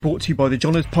Brought to you by the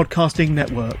Johners Podcasting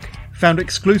Network. Found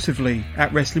exclusively at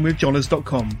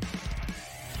WrestlingWithJohners.com.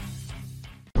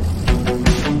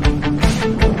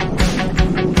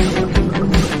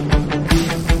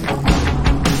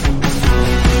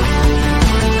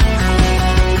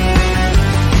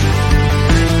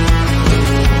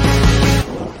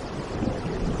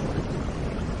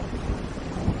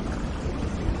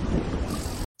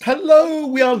 Hello,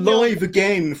 we are live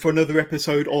again for another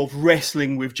episode of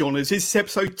Wrestling with Johners. This is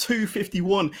episode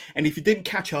 251, and if you didn't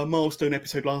catch our milestone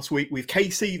episode last week with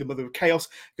Casey, the Mother of Chaos,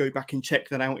 go back and check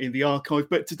that out in the archive.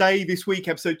 But today, this week,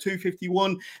 episode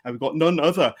 251, we've got none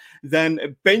other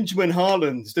than Benjamin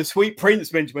Harland, the Sweet Prince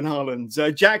Benjamin Harland,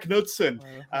 Jack Knudsen.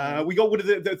 We got one of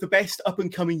the best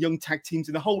up-and-coming young tag teams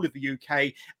in the whole of the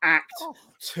UK, Act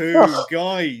 2.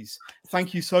 Guys,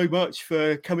 thank you so much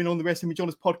for coming on the Wrestling with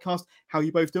Johners podcast. How are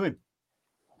you both doing?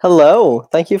 Hello,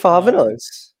 thank you for having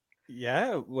us.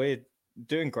 Yeah, we're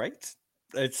doing great.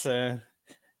 It's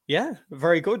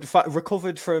very good.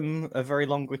 Recovered from a very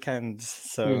long weekend,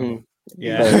 so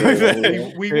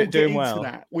yeah, we will get into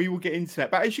that. We will get into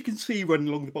that. But as you can see, running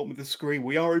along the bottom of the screen,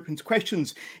 we are open to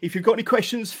questions. If you've got any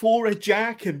questions for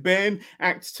Jack and Ben,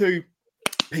 Act 2.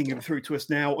 Ping them through to us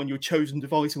now on your chosen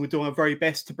device, and we'll do our very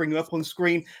best to bring them up on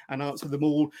screen and answer them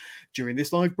all during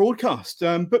this live broadcast.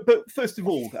 But first of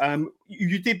all,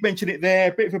 you did mention it there,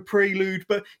 a bit of a prelude,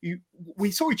 but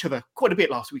we saw each other quite a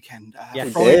bit last weekend.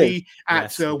 Friday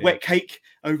at Wet Cake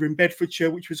over in Bedfordshire,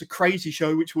 which was a crazy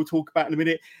show, which we'll talk about in a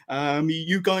minute.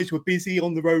 You guys were busy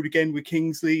on the road again with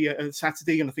Kingsley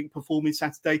Saturday, and I think performing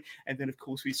Saturday. And then, of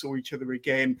course, we saw each other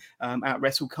again at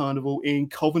Wrestle Carnival in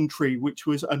Coventry, which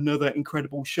was another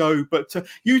incredible show. But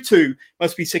you two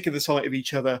must be sick of the sight of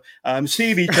each other,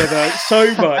 seeing each other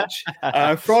so much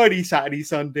Friday, Saturday,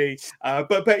 Sunday.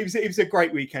 But it was a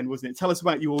great weekend, wasn't it? Tell us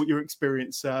about your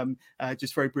experience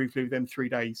just very briefly with them 3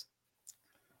 days.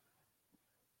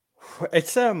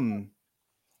 It's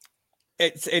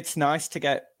nice to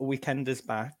get weekenders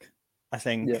back. I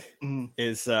think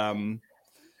is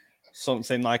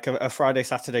something like a Friday,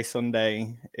 Saturday,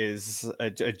 Sunday is a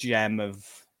gem of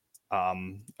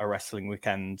a wrestling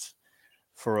weekend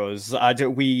for us.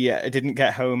 We didn't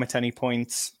get home at any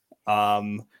point.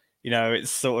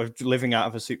 It's sort of living out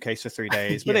of a suitcase for 3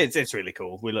 days, but it's really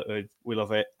cool. We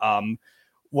love it.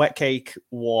 Wet Cake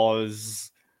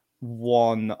was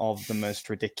one of the most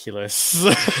ridiculous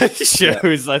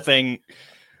shows I think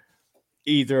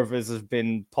either of us have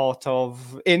been part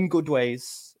of, in good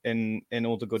ways, in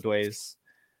all the good ways.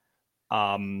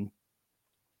 I'm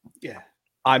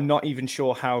not even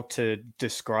sure how to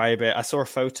describe it. I saw a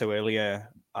photo earlier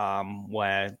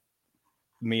where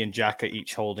me and Jack are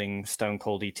each holding Stone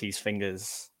Cold ET's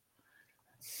fingers.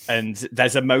 And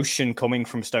there's emotion coming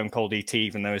from Stone Cold ET,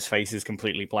 even though his face is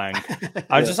completely blank.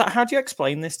 I was just like, how do you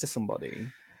explain this to somebody?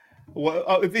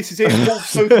 Well, this is it.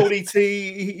 Stone Cold ET,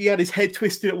 he had his head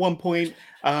twisted at one point.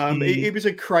 It was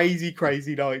a crazy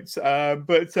night.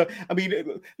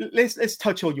 Let's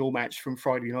touch on your match from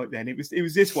Friday night. Then it was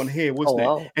this one here, wasn't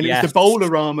it? And it was the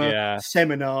Bowl-O-Rama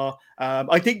seminar.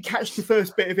 I didn't catch the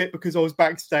first bit of it because I was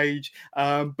backstage.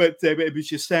 But it was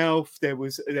yourself. There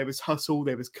was Hustle.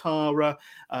 There was Cara.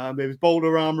 There was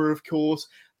Bowl-O-Rama, of course.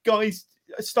 Guys,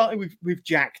 starting with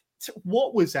Jack.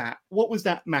 What was that? What was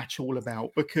that match all about?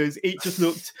 Because it just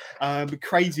looked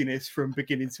craziness from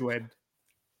beginning to end.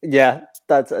 Yeah,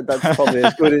 that's probably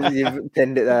as good as you've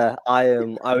pinned it there.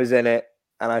 I was in it,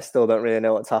 and I still don't really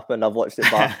know what's happened. I've watched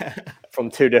it back from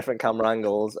two different camera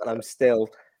angles, and I'm still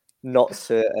not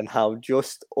certain how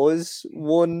just us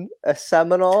won a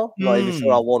seminar. Not even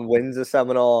sure how one wins a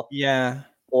seminar. Yeah,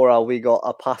 or how we got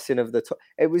a passing of the.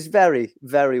 It was very,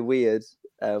 very weird.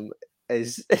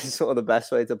 Is sort of the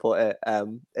best way to put it.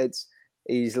 It's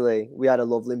easily, we had a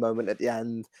lovely moment at the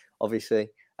end,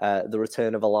 obviously, the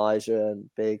return of Elijah and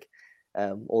Big,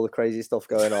 all the crazy stuff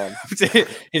going on.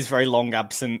 His very long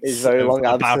absence.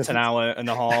 About an hour and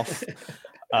a half.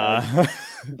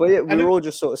 But yeah, we were all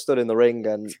just sort of stood in the ring,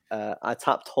 and I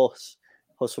tapped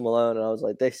Hustle Malone, and I was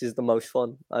like, this is the most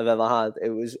fun I've ever had. It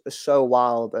was so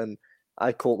wild, and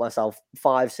I caught myself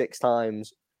 5-6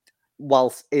 times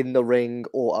whilst in the ring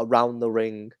or around the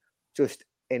ring, just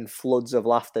in floods of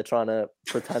laughter, trying to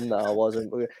pretend that I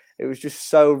wasn't. It was just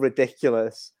so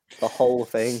ridiculous, the whole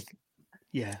thing.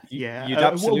 Yeah.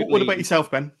 What about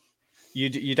yourself, Ben?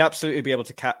 You'd absolutely be able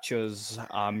to catch us.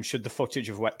 Should the footage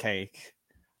of Wet Cake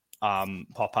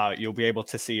pop out, you'll be able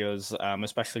to see us,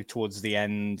 especially towards the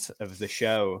end of the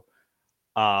show.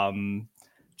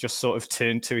 Just sort of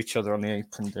turn to each other on the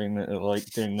apron,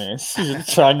 doing this,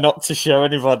 try not to show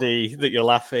anybody that you're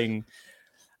laughing.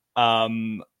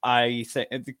 I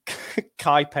think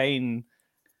Kai Payne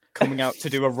coming out to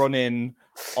do a run-in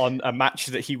on a match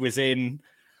that he was in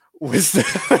was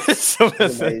some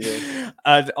of the,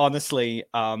 and honestly,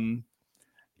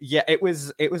 yeah, it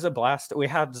was a blast. We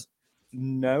had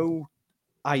no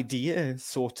idea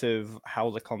sort of how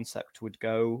the concept would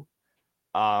go,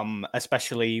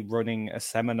 especially running a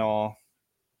seminar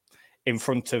in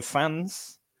front of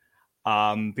fans,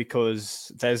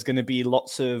 because there's going to be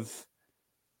lots of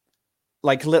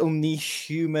like little niche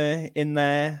humor in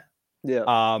there,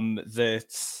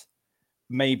 that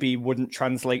maybe wouldn't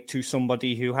translate to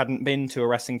somebody who hadn't been to a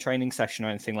wrestling training session or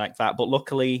anything like that. But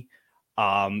luckily,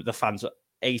 the fans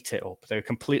ate it up. They were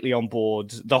completely on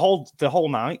board the whole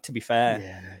night, to be fair.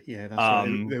 Yeah, that's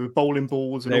right. There were bowling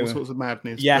balls and all sorts of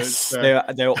madness. Yes,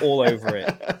 but, they were all over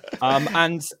it.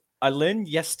 And I learned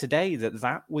yesterday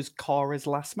that was Cara's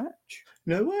last match.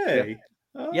 No way.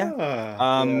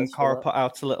 Yeah. Cara put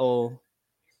out a little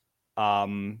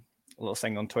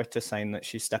thing on Twitter saying that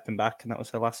she's stepping back and that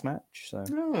was her last match. So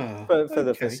for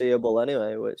the foreseeable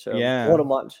anyway, which what a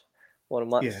match. What a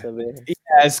match to be.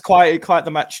 Yeah, it's quite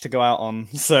the match to go out on.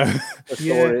 So the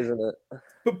story, isn't it?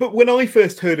 But when I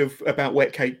first heard about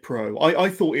Wet Cake Pro, I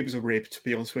thought it was a rib, to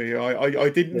be honest with you. I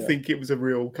didn't think it was a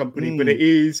real company, but it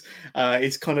is.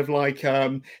 It's kind of like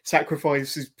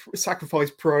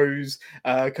Sacrifice Pros,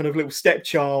 kind of little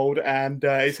stepchild, and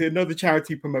it's another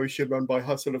charity promotion run by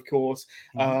Hustle, of course.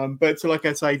 But so, like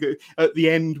I say, at the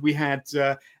end we had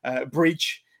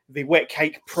Bridge, the Wet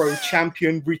Cake Pro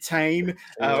champion, retain.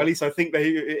 At least I think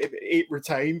it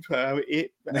retained. I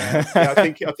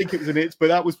think it was an it, but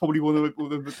that was probably one of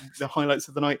the highlights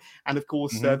of the night. And of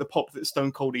course, the pop that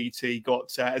Stone Cold ET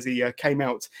got as he came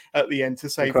out at the end to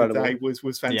save the day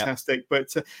was fantastic. Yeah.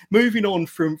 But moving on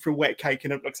from Wet Cake,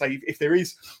 and like I say, if there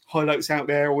is highlights out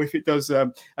there, or if it does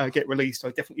get released,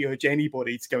 I definitely urge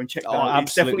anybody to go and check that out.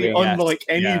 It's definitely unlike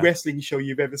any wrestling show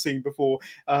you've ever seen before.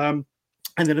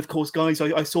 And then, of course, guys,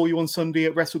 I saw you on Sunday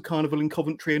at Wrestle Carnival in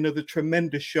Coventry, another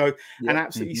tremendous show, an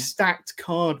absolutely stacked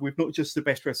card with not just the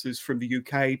best wrestlers from the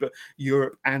UK, but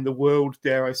Europe and the world,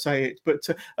 dare I say it. But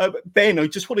Ben, I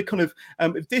just want to kind of,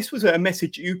 this was a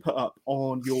message you put up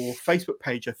on your Facebook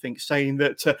page, I think, saying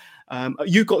that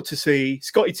you got to see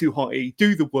Scotty 2 Hotty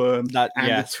do the worm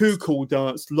the Too Cool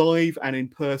dance live and in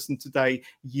person today,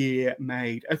 year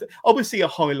made. Obviously a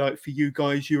highlight for you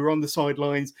guys. You were on the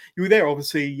sidelines. You were there,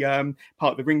 obviously,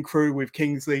 part of the ring crew with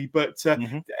Kingsley, but a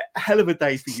hell of a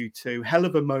day for you two, hell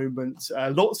of a moment,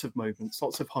 lots of moments,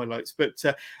 lots of highlights, but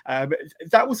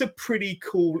that was a pretty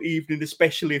cool evening,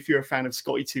 especially if you're a fan of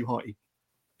Scotty 2 Hotty.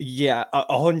 Yeah,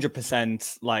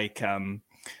 100%. Like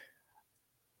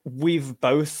we've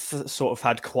both sort of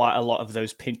had quite a lot of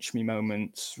those pinch me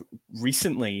moments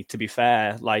recently, to be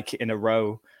fair, like in a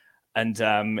row, and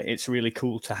it's really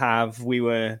cool to have. We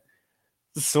were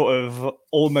sort of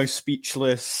almost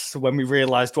speechless when we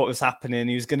realized what was happening.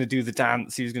 He was going to do the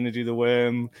dance, he was going to do the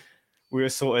worm. We were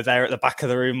sort of there at the back of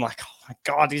the room like, oh my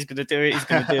god, he's going to do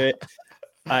it.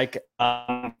 Like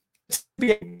to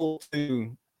be able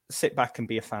to sit back and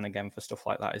be a fan again for stuff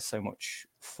like that is so much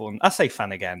fun. I say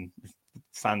fan again,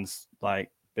 fans,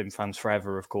 like, been fans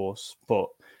forever, of course, but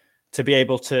to be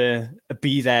able to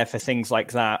be there for things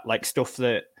like that, like stuff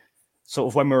that sort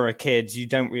of when we were a kid, you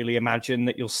don't really imagine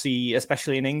that you'll see,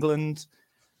 especially in England.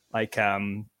 Like, I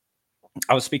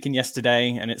was speaking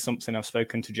yesterday, and it's something I've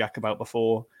spoken to Jack about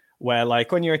before, where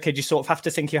like when you're a kid, you sort of have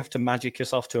to think you have to magic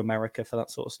yourself to America for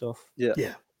that sort of stuff.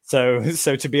 Yeah. So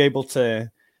to be able to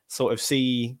sort of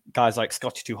see guys like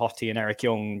Scotty 2 Hotty and Eric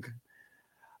Young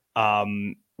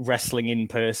wrestling in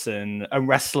person and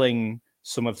wrestling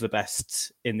some of the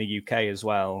best in the UK as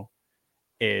well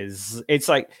it's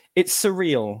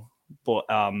surreal. But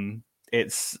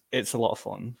it's a lot of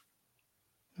fun.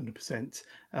 100%.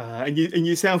 And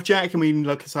yourself, Jack, I mean,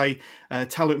 like I say,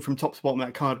 talent from top to bottom,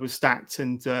 that card was stacked.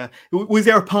 And was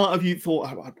there a part of you thought,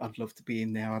 I'd love to be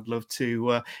in there, I'd love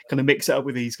to kind of mix it up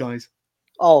with these guys?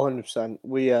 Oh, 100%.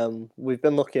 We've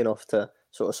been lucky enough to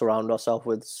sort of surround ourselves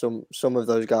with some of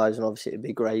those guys, and obviously it'd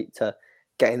be great to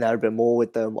get in there a bit more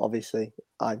with them. Obviously,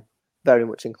 I'm very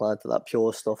much inclined to that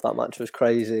pure stuff. That match was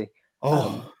crazy.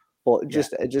 But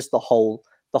just the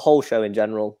whole show in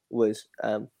general was,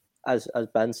 as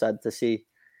Ben said, to see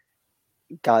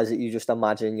guys that you just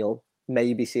imagine you'll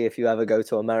maybe see if you ever go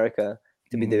to America,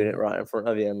 to be doing it right in front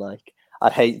of you. And like,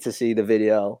 I'd hate to see the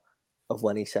video of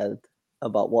when he said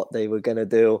about what they were gonna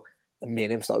do, and me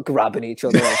and him start grabbing each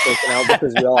other and freaking out,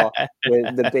 because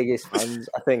we're the biggest fans.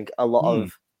 I think a lot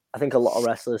of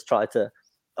wrestlers try to,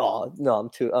 oh no,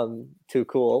 I'm too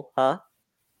cool, huh?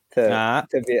 To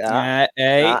be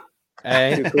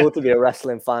too cool to be a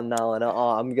wrestling fan now, and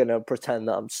I'm gonna pretend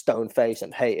that I'm stone faced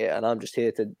and hate it, and I'm just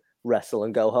here to wrestle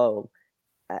and go home,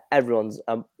 everyone's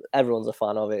a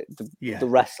fan of it. The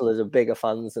wrestlers are bigger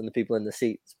fans than the people in the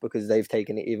seats because they've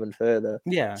taken it even further.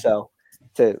 Yeah. So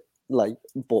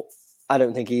but I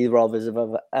don't think either of us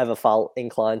have ever felt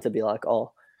inclined to be like,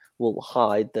 oh, we'll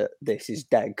hide that this is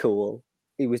dead cool.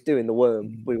 He was doing the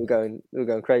worm. We were going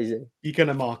crazy. You're going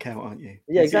to mark out, aren't you?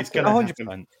 Yeah, exactly.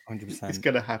 100%. It's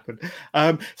going to happen.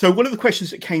 So one of the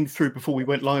questions that came through before we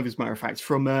went live, as a matter of fact,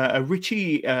 from a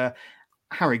Richie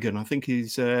Harrigan, I think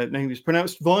his name is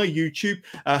pronounced, via YouTube.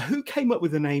 Who came up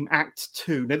with the name Act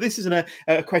 2? Now, this isn't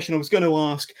a question I was going to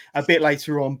ask a bit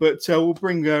later on, but we'll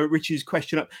bring Richie's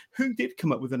question up. Who did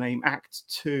come up with the name Act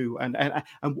 2, and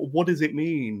what does it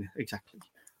mean exactly?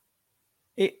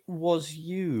 It was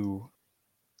you.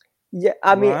 Yeah,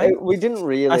 I mean, we didn't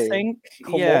really. I think,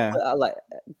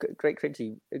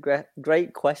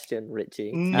 great question,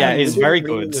 Richie. Yeah, it's very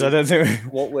good. So I don't know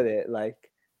what with it. Like,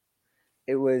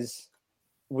 it was.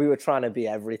 We were trying to be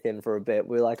everything for a bit.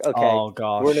 We were like, okay,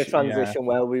 we're in a transition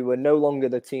where we were no longer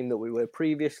the team that we were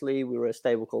previously. We were a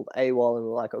stable called AWOL, and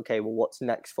we're like, okay, well, what's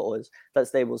next for us? That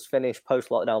stable's finished. Post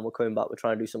lockdown, we're coming back. We're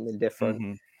trying to do something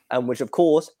different, and which, of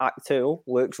course, Act 2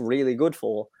 works really good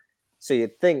for. So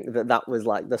you'd think that was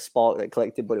like the spark that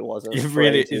collected, but it wasn't. It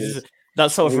really is.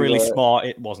 That's sort of really smart.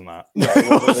 It wasn't that. Yeah,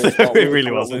 it really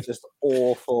wasn't. It was just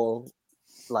awful,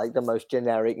 like the most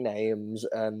generic names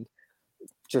and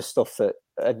just stuff that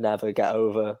I'd never get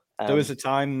over. There was a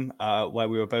time where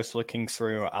we were both looking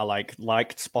through our liked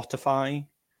Spotify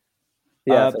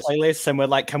playlists, and we're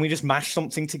like, can we just mash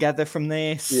something together from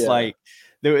this? Yeah. Like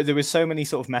there was so many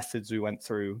sort of methods we went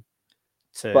through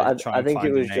to try and find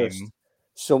a name. Just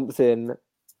something.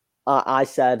 I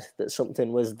said that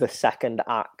something was the second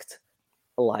act,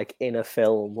 like in a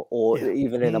film or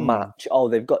even in a match. Oh,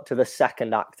 they've got to the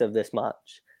second act of this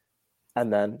match,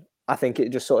 and then I think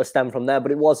it just sort of stemmed from there.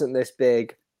 But it wasn't this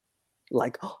big,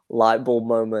 like, light bulb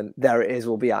moment. There it is.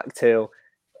 We'll be Act 2.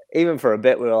 Even for a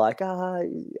bit, we were like,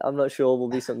 I'm not sure. We'll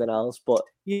be something else. But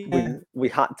we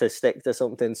had to stick to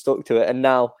something, stuck to it. And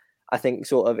now I think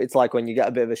sort of it's like when you get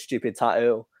a bit of a stupid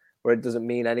tattoo where it doesn't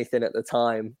mean anything at the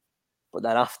time, but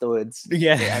then afterwards, it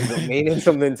ends up meaning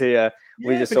something to you.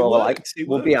 We just sort of like,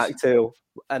 we'll be Act 2,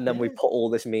 and then we put all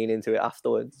this meaning to it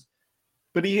afterwards.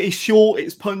 But it's short,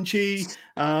 it's punchy,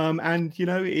 and you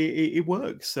know it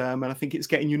works. And I think it's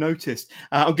getting you noticed.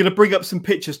 I'm going to bring up some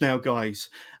pictures now, guys.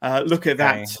 Look at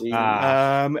that.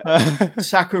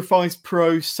 Sacrifice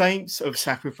Pro, Saints of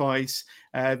Sacrifice.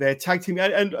 Their tag team,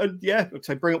 and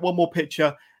so bring up one more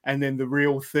picture, and then the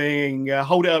real thing.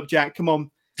 Hold it up, Jack. Come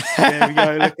on. There we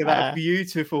go. Look at that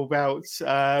beautiful belt.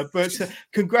 But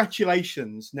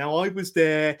congratulations. Now, I was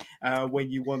there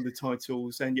when you won the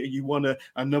titles, and you won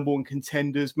a number one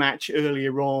contenders match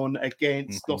earlier on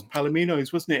against Los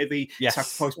Palominos, wasn't it? At the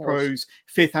Sacrifice Pros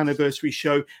 5th anniversary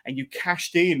show, and you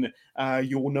cashed in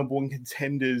your number one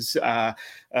contenders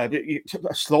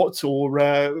slot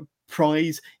or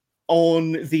prize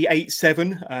on the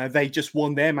 8-7. They just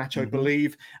won their match, I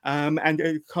believe. And kind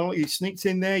of like you sneaked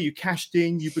in there, you cashed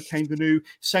in, you became the new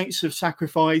Saints of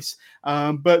Sacrifice.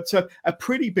 But a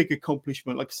pretty big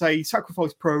accomplishment. Like I say,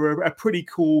 Sacrifice Pro, a pretty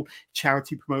cool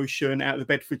charity promotion out of the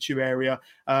Bedfordshire area.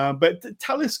 But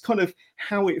tell us kind of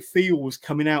how it feels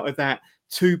coming out of that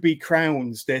to be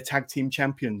crowned their tag team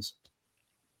champions.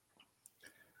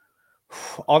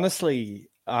 Honestly,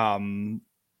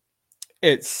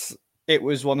 it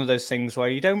was one of those things where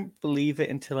you don't believe it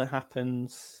until it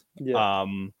happens. Yeah.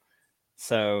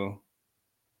 So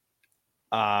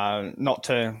not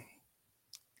to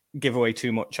give away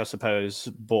too much, I suppose,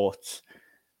 but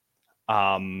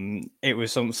it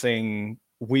was something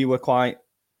we were quite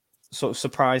sort of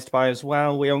surprised by as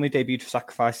well. We only debuted for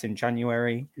Sacrifice in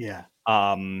January. Yeah.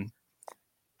 And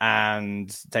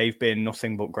they've been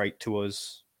nothing but great to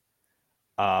us.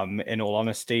 In all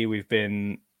honesty, we've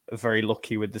been very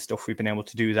lucky with the stuff we've been able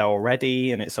to do there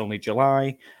already, and it's only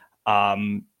July.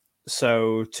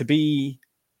 So to be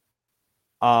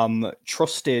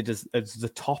trusted as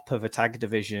the top of a tag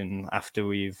division after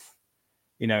we've,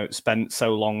 spent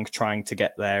so long trying to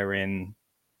get there in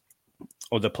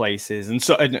other places, and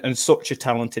such a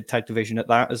talented tag division at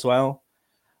that as well.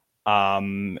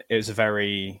 It was a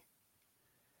very.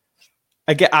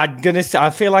 I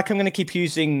feel like I'm gonna keep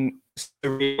using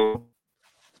surreal.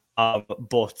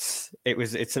 But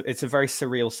it's a very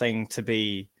surreal thing to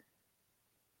be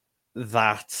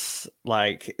that,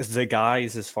 like, the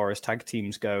guys as far as tag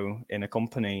teams go in a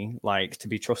company, like, to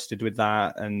be trusted with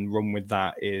that and run with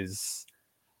that is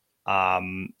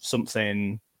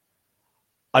something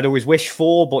I'd always wish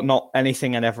for, but not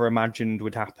anything I'd ever imagined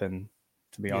would happen,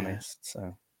 to be honest.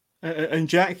 So, and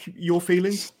Jack, your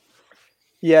feelings?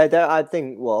 Yeah, I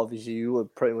think, well, obviously you were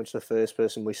pretty much the first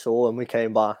person we saw when we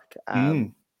came back.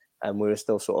 And we were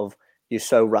still sort of, you're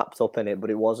so wrapped up in it, but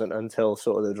it wasn't until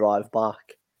sort of the drive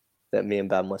back that me and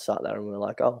Ben were sat there and we were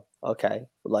like, oh, okay.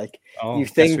 Like, you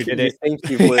think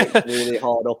you've worked really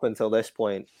hard up until this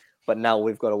point, but now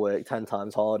we've got to work 10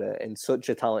 times harder in such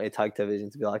a talented tag division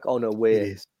to be like, oh no,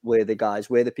 we're the guys,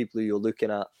 we're the people who you're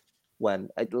looking at when,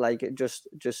 like, just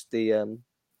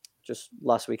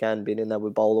last weekend being in there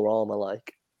with Bowler Armor,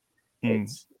 like,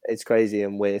 it's crazy,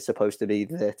 and we're supposed to be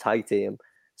the tag team,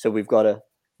 so we've got to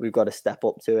step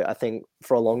up to it. I think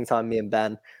for a long time, me and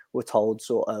Ben were told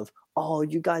sort of, oh,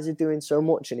 you guys are doing so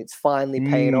much, and it's finally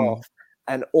paying off.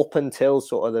 And up until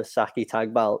sort of the Saki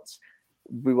tag belts,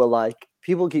 we were like,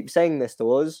 people keep saying this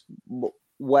to us.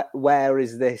 Where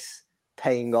is this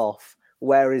paying off?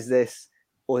 Where is this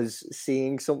us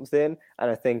seeing something? And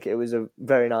I think it was a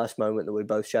very nice moment that we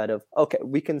both shared of, okay,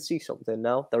 we can see something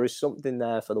now. There is something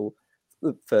there for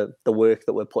the work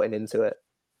that we're putting into it.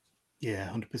 Yeah,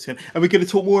 100%. And we're going to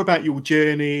talk more about your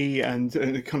journey and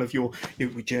kind of your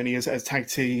journey as Tag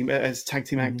Team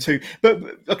Act 2. But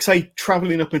like I say,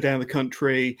 traveling up and down the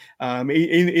country,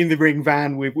 in the ring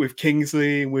van with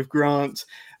Kingsley and with Grant,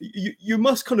 you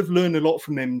must kind of learn a lot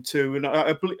from them too. And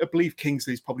I believe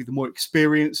Kingsley is probably the more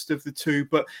experienced of the two.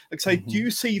 But like I say, do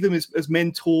you see them as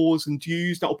mentors, and do you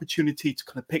use that opportunity to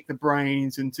kind of pick the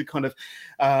brains and to kind of,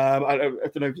 I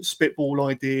don't know, spitball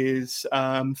ideas,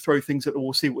 throw things at the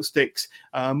wall, see what sticks?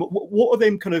 What are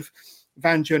them kind of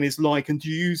van journeys like, and do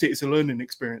you use it as a learning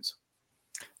experience?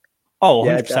 Oh,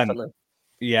 100%. Definitely.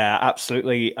 Yeah,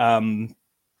 absolutely.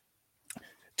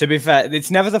 To be fair,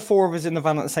 it's never the four of us in the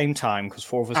van at the same time because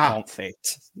four of us can't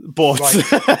fit. But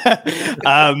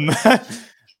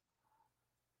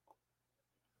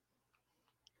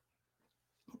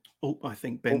oh, I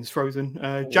think Ben's frozen.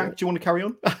 Jack, do you want to carry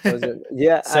on?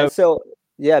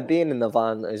 Yeah. Being in the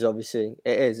van is obviously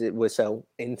we're so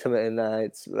intimate in there.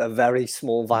 It's a very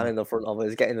small van in the front of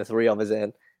us. Getting the three of us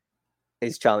in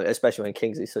is challenging, especially when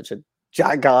Kingsley's such a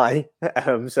jack guy.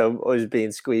 So us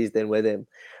being squeezed in with him.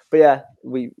 But yeah,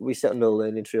 we sit under the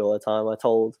learning tree all the time.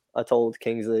 I told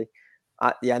Kingsley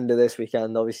at the end of this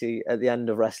weekend, obviously at the end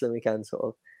of wrestling weekend, sort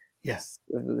of, yes,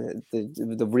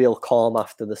 the real calm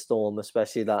after the storm,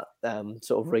 especially that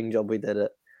sort of ring job we did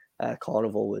at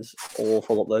Carnival was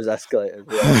awful up those escalators.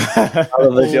 Hell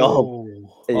of a job.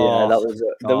 Yeah, that was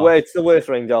the worst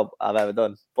ring job I've ever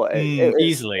done. But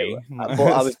easily. But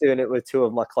I was doing it with two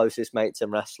of my closest mates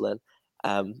in wrestling.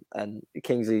 And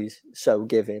Kingsley's so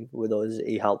giving with us.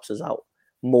 He helps us out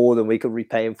more than we could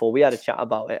repay him for. We had a chat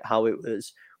about it, how it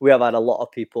was. We have had a lot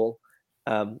of people,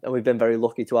 and we've been very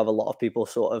lucky to have a lot of people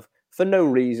sort of, for no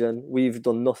reason, we've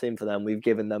done nothing for them. We've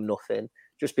given them nothing.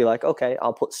 Just be like, okay,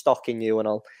 I'll put stock in you and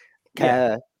I'll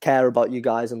care about you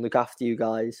guys and look after you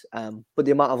guys. But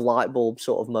the amount of light bulb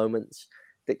sort of moments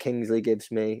that Kingsley gives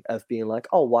me of being like,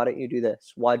 oh, why don't you do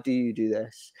this? Why do you do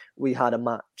this? We had a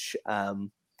match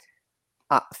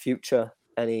at Future,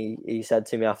 and he said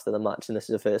to me after the match, and this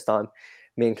is the first time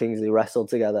me and Kingsley wrestled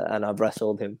together, and I've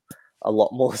wrestled him a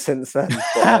lot more since then.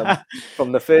 But,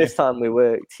 from the first time we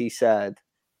worked, he said,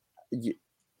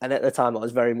 and at the time I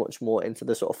was very much more into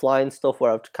the sort of flying stuff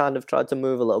where I've kind of tried to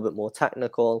move a little bit more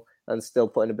technical and still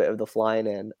putting a bit of the flying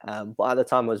in. But at the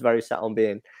time I was very set on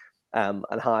being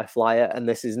a high flyer, and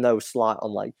this is no slight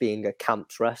on like being a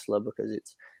camps wrestler because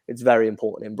it's very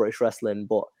important in British wrestling.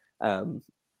 But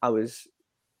I was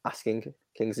asking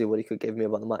Kingsley what he could give me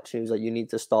about the match. He was like, you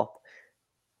need to stop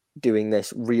doing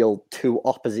this real two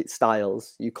opposite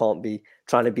styles. You can't be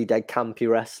trying to be dead campy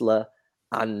wrestler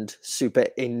and super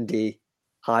indie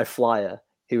high flyer.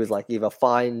 He was like, either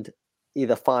find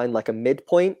like a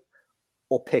midpoint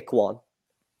or pick one.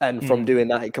 And from doing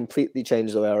that, it completely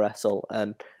changed the way I wrestle.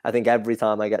 And I think every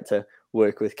time I get to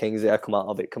work with Kingsley, I come out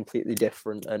of it completely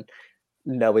different and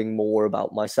knowing more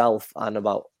about myself and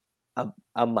about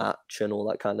a match and all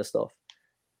that kind of stuff.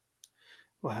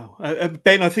 Wow.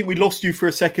 Ben, I think we lost you for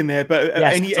a second there, but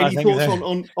yes, any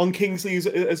thoughts on Kingsley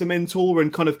as a mentor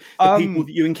and kind of the people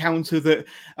that you encounter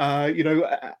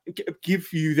that,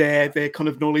 give you their kind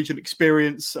of knowledge and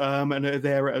experience and are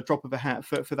there at a drop of a hat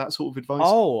for that sort of advice?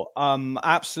 Oh,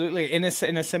 absolutely. In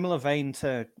a similar vein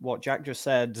to what Jack just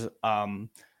said,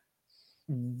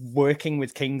 working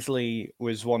with Kingsley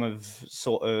was one of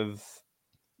sort of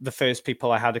the first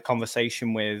people I had a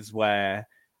conversation with where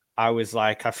I was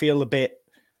like, I feel a bit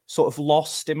sort of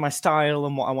lost in my style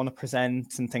and what I want to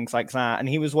present and things like that. And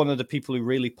he was one of the people who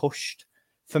really pushed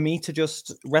for me to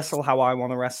just wrestle how I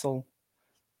want to wrestle.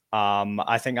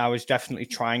 I think I was definitely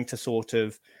trying to sort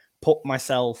of put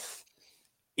myself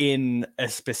in a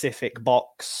specific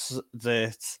box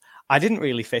that I didn't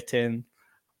really fit in.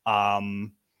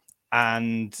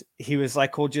 And he was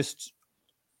like, "Or just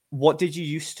what did you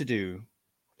used to do?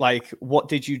 Like, what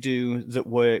did you do that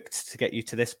worked to get you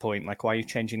to this point? Like, why are you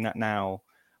changing that now?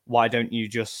 Why don't you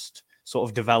just sort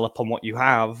of develop on what you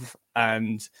have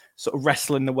and sort of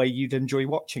wrestle in the way you'd enjoy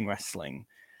watching wrestling?"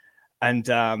 And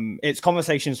it's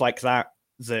conversations like that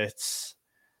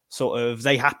sort of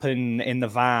they happen in the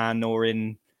van or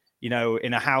in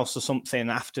a house or something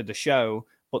after the show,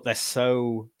 but they're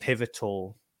so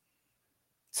pivotal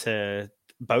to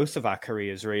both of our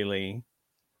careers, really.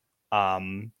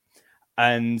 And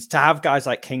to have guys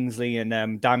like Kingsley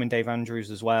and Diamond Dave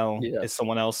Andrews as well is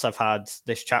someone else I've had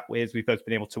this chat with. We've both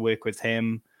been able to work with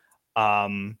him,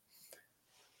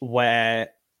 where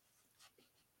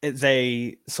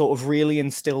they sort of really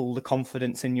instill the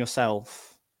confidence in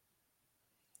yourself,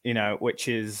 which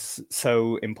is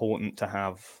so important to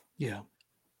have. Yeah.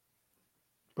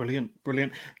 Brilliant.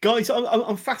 Guys,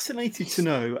 I'm fascinated to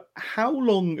know, how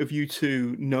long have you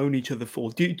two known each other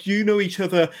for? Do you know each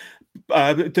other?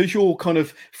 Does your kind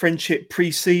of friendship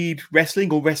precede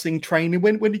wrestling or wrestling training?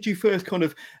 When did you first kind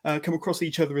of come across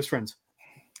each other as friends?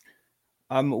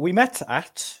 We met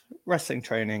at wrestling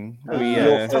training. You've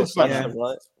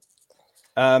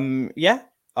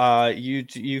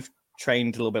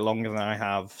trained a little bit longer than I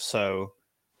have, so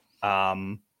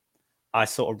I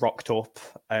sort of rocked up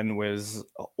and was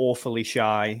awfully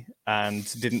shy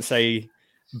and didn't say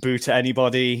boo to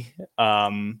anybody.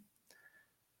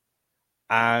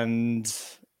 And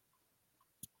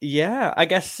yeah, I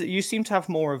guess you seem to have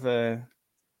more of a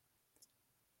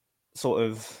sort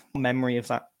of memory of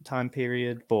that time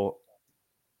period, but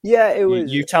yeah, it was.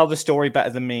 You tell the story better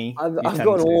than me. I've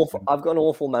got an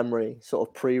awful memory, sort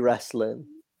of pre-wrestling.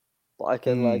 But I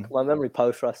can my memory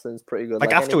post wrestling is pretty good.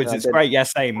 Like afterwards, it's great. Yeah,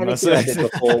 same. Anything I did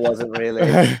before wasn't really.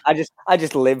 I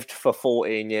just lived for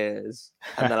 14 years,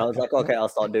 and then I was like, okay, I'll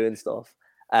start doing stuff.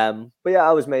 But yeah,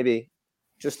 I was maybe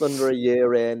just under a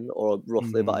year in, or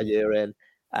roughly about a year in.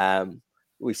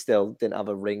 We still didn't have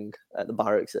a ring at the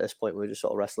barracks at this point. We were just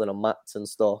sort of wrestling on mats and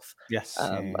stuff. Yes.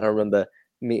 And I remember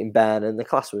meeting Ben, and the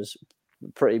class was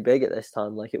pretty big at this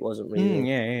time. Like it wasn't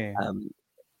really.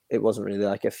 It wasn't really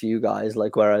like a few guys.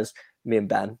 Like whereas me and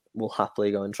Ben will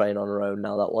happily go and train on our own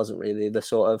now. That wasn't really the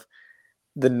sort of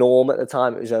the norm at the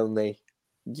time. It was only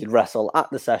you'd wrestle at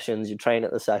the sessions, you'd train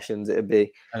at the sessions. It'd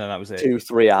be and then that was it.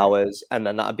 2-3 hours, and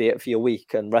then that'd be it for your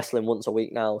week. And wrestling once a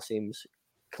week now seems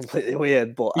completely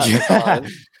weird, but at the time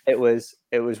it was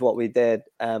what we did.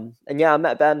 And yeah, I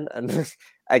met Ben, and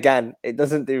again, it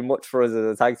doesn't do much for us as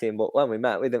a tag team. But when we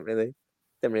met, we didn't really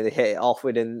hit it off.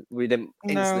 We didn't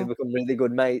instantly become really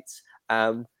good mates.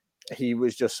 He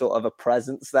was just sort of a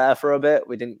presence there for a bit.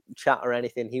 We didn't chat or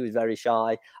anything. He was very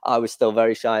shy. I was still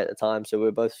very shy at the time. So we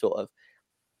were both sort of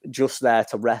just there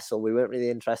to wrestle. We weren't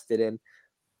really interested in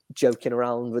joking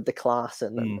around with the class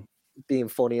and being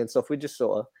funny and stuff. We just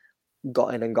sort of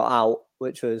got in and got out,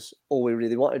 which was all we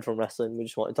really wanted from wrestling. We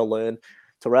just wanted to learn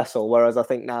to wrestle. Whereas I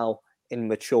think now, in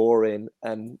maturing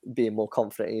and being more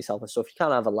confident in yourself and stuff, you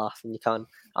can have a laugh and you can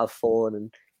have fun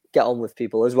and get on with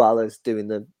people, as well as doing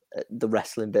the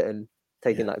wrestling bit and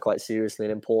taking that quite seriously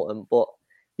and important. But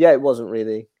yeah, it wasn't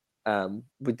really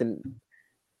we didn't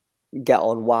get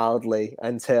on wildly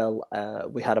until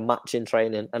we had a match in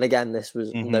training, and again, this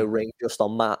was no ring, just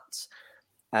on mats,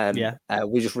 and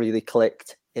we just really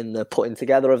clicked in the putting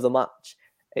together of the match.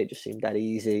 It just seemed that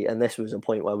easy, and this was a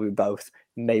point where we both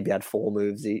maybe had 4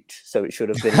 moves each, so it should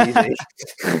have been easy.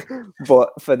 But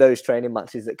for those training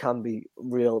matches, that can be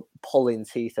real pulling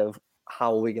teeth of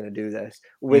how are we going to do this,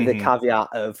 with the caveat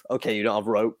of, okay, you don't have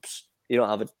ropes, you don't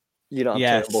have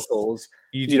turnbuckles,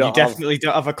 you definitely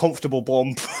don't have a comfortable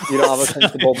bump. You don't have a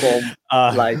comfortable bump.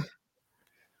 Like,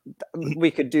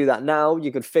 we could do that now.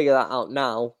 You could figure that out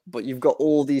now, but you've got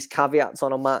all these caveats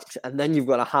on a match, and then you've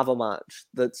got to have a match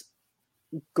that's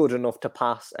good enough to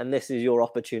pass, and this is your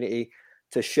opportunity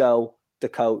to show the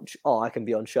coach, I can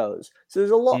be on shows. So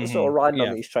there's a lot sort of riding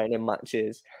on these training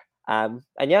matches, and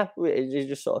yeah, it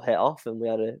just sort of hit off, and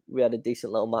we had a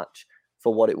decent little match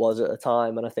for what it was at the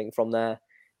time. And I think from there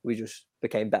we just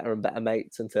became better and better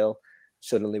mates until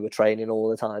suddenly we're training all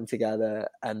the time together,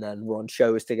 and then we're on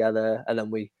shows together, and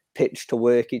then we pitch to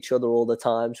work each other all the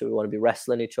time, so we want to be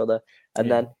wrestling each other.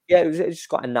 And then it just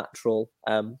got a natural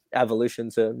evolution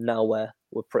to now where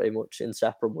we're pretty much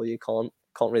inseparable. You can't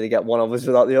can't really get one of us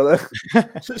without the other.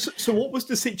 So what was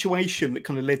the situation that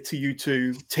kind of led to you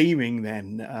two teaming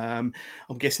then? I'm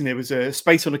guessing there was a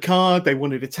space on a card, they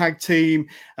wanted a tag team,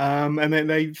 and then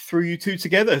they threw you two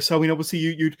together. So, I mean, obviously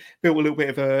you'd built a little bit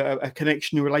of a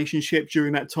connection, a relationship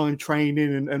during that time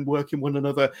training and working one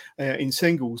another in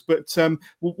singles. But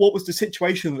what was the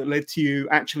situation that led to you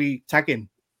actually tagging?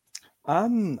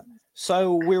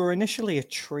 So we were initially a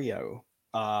trio.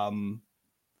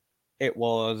 It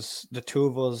was the two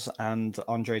of us and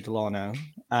Andre Delano.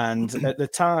 And at the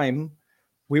time,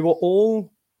 we were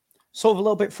all sort of a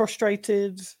little bit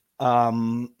frustrated,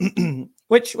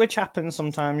 which happens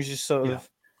sometimes. You sort of,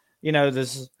 you know,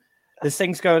 there's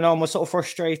things going on. We're sort of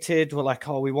frustrated. We're like,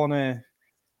 oh, we want to,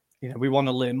 you know, we want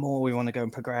to learn more. We want to go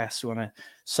and progress. We want to.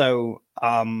 So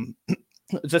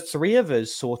the three of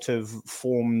us sort of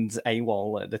formed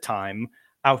AWOL at the time.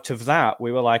 Out of that,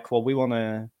 we were like, well, we want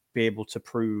to be able to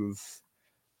prove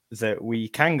that we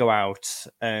can go out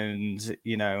and,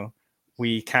 you know,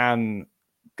 we can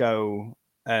go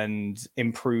and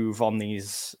improve on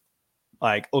these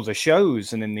like other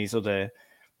shows and in these other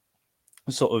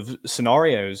sort of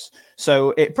scenarios. So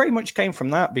it pretty much came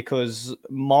from that, because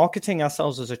marketing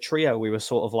ourselves as a trio, we were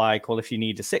sort of like, well, if you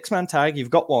need a 6-man tag, you've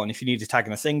got one. If you need a tag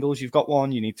and a singles, you've got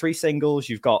one. You need 3 singles,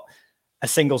 you've got a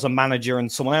singles, a manager, and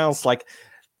someone else. Like,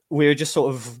 we were just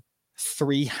sort of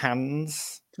 3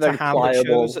 hands to hammer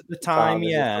shows at the time.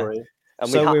 Yeah. And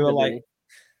so we were like,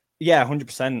 yeah,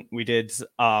 100%. We did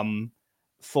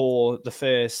for the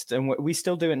first, and we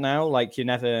still do it now. Like, you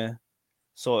never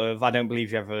sort of, I don't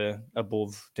believe you're ever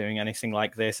above doing anything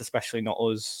like this, especially not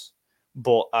us.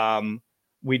 But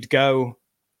we'd go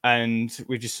and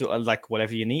we just sort of like,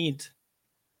 whatever you need.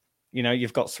 You know,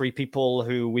 you've got 3 people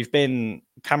who we've been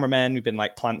cameramen, we've been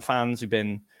like plant fans, we've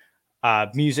been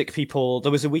music people.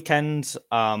 There was a weekend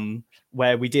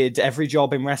where we did every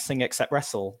job in wrestling except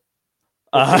wrestle.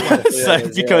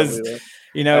 Because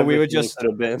you know, we were just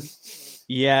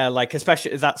like,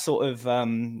 especially that sort of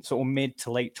mid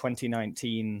to late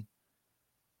 2019,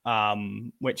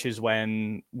 which is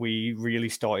when we really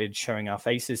started showing our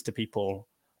faces to people.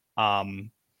 That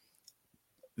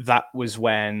was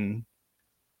when,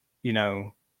 you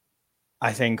know,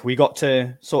 I think we got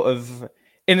to sort of,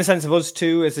 in the sense of us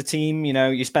two as a team, you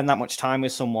know, you spend that much time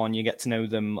with someone, you get to know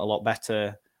them a lot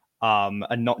better,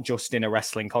 and not just in a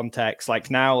wrestling context. Like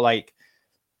now, like,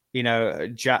 you know,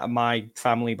 my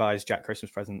family buys Jack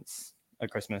Christmas presents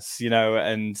at Christmas, you know,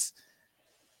 and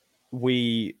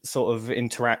we sort of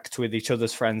interact with each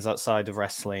other's friends outside of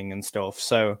wrestling and stuff.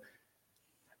 So,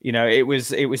 you know, it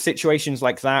was situations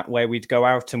like that where we'd go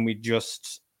out and we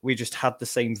just had the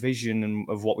same vision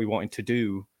of what we wanted to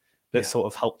do. That sort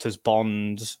of helped us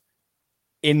bond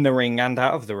in the ring and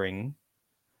out of the ring,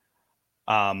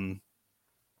 to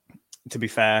be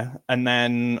fair. And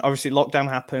then obviously lockdown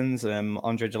happens.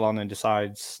 Andre Delano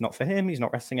decides not for him. He's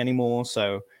not wrestling anymore.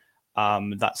 So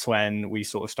that's when we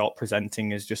sort of start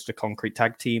presenting as just a concrete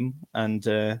tag team. And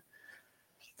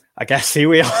I guess here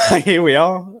we are.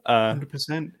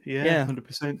 100%. Yeah,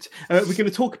 100%. We're going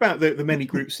to talk about the many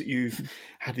groups that you've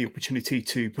had the opportunity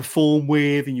to perform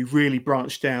with, and you've really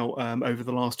branched out over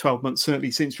the last 12 months, certainly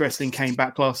since wrestling came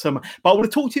back last summer. But I want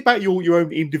to talk to you about your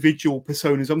own individual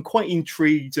personas. I'm quite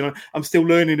intrigued, and I'm still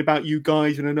learning about you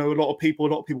guys, and I know a lot of people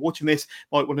watching this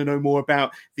might want to know more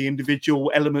about the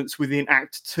individual elements within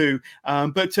Act 2.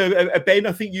 But Ben,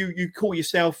 I think you call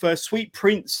yourself Sweet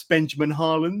Prince Benjamin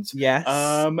Harland. Yes.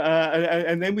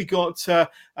 And then we got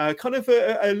kind of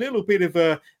a little bit of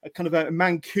a kind of a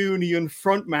Mancunian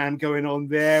frontman going on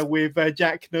there with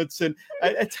Jack Knudsen.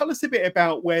 Tell us a bit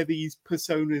about where these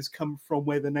personas come from,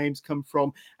 where the names come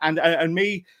from, and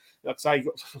me. Like I say,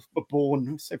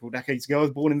 born several decades ago. I was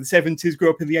born in the 70s,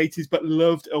 grew up in the 80s, but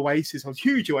loved Oasis. I was a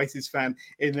huge Oasis fan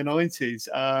in the 90s.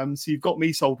 So you've got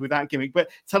me sold with that gimmick.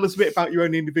 But tell us a bit about your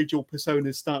own individual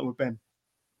personas, starting with Ben.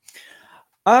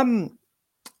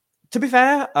 To be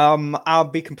fair, I'll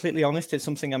be completely honest, it's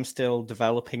something I'm still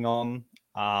developing on.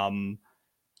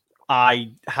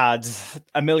 I had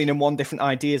 1,000,001 different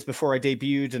ideas before I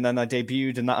debuted, and then I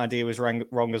debuted and that idea was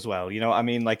wrong as well. You know what I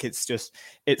mean? Like, it's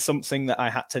something that I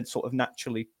had to sort of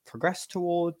naturally progress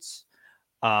towards.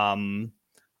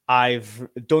 I've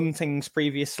done things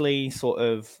previously, sort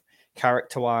of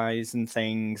character-wise and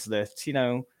things that, you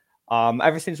know,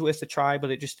 everything's worth a try,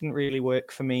 but it just didn't really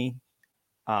work for me.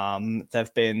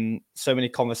 There've been so many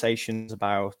conversations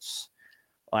about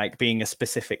like being a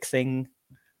specific thing,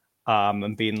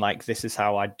 and being like, this is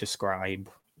how I'd describe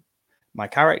my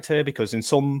character, because in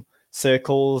some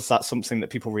circles that's something that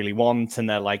people really want, and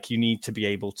they're like, you need to be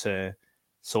able to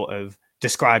sort of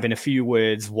describe in a few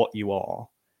words what you are.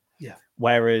 Yeah.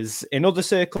 Whereas in other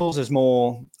circles, there's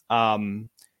more.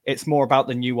 It's more about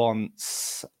the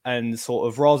nuance and sort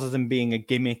of rather than being a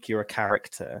gimmick, you're a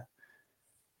character.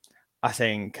 I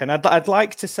think, and I'd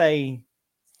like to say,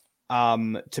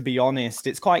 to be honest,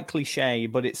 it's quite cliche,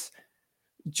 but it's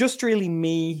just really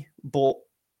me, but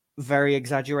very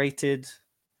exaggerated.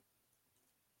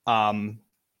 I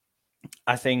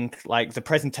think like the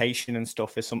presentation and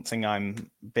stuff is something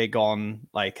I'm big on.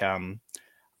 Like,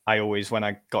 I always, when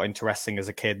I got into wrestling as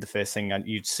a kid, the first thing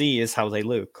you'd see is how they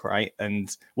look, right?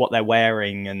 And what they're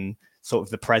wearing and sort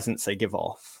of the presence they give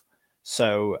off.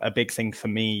 So a big thing for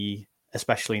me,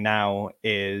 especially now,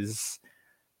 is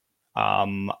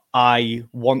I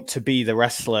want to be the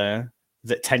wrestler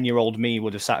that 10-year-old me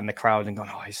would have sat in the crowd and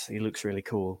gone, oh, he looks really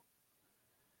cool.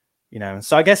 You know,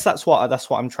 so I guess that's what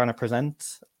I'm trying to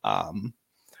present.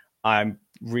 I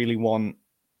really want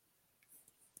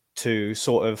to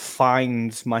sort of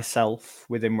find myself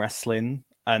within wrestling,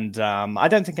 and I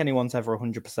don't think anyone's ever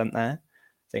 100% there.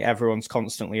 I think everyone's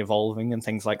constantly evolving and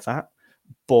things like that.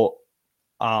 But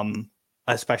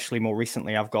especially more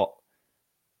recently, I've got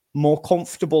more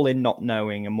comfortable in not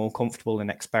knowing and more comfortable in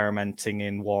experimenting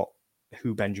in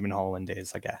who Benjamin Holland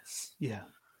is, I guess. Yeah.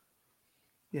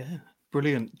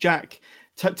 Brilliant. Jack,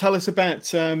 tell us about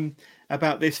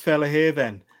this fella here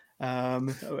then. I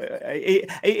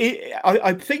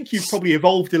think you've probably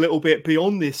evolved a little bit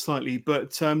beyond this slightly,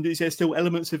 but is there still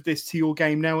elements of this to your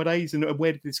game nowadays, and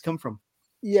where did this come from?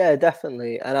 Yeah,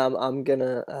 definitely. And I'm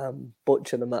gonna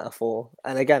butcher the metaphor.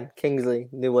 And again, Kingsley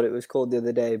knew what it was called the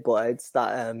other day, but it's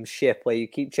that ship where you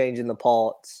keep changing the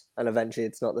parts, and eventually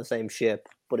it's not the same ship.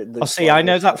 But it looks. I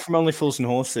know that from Only Fools and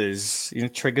Horses. You know,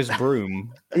 Trigger's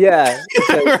broom. Yeah,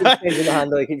 so it keeps changing the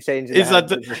handle. It keeps changing. Is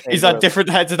that different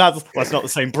heads and handles? Well, it's not the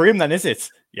same broom, then, is it?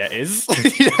 Yeah, it is.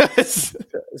 Yes.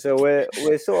 So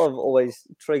we're sort of always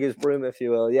Trigger's broom, if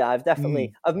you will. Yeah, I've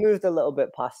moved a little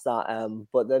bit past that.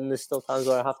 But then there's still times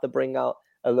where I have to bring out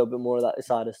a little bit more of that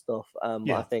side of stuff.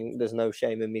 I think there's no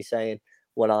shame in me saying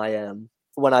when I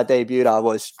debuted, I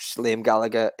was just Liam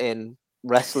Gallagher in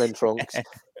wrestling trunks.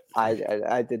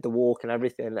 I did the walk and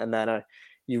everything, and then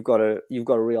you've got to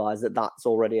realize that that's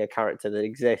already a character that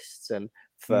exists, and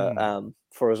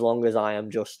for as long as I am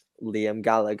just Liam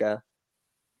Gallagher,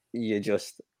 you're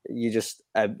just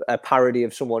a parody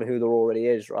of someone who there already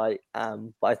is, right?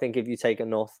 But I think if you take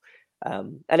enough,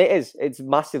 and it's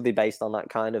massively based on that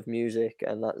kind of music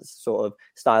and that sort of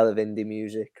style of indie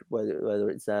music, whether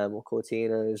it's them or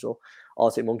Cortinas or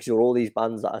Arctic Monkeys or all these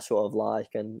bands that I sort of like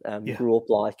and grew up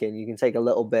liking. You can take a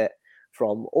little bit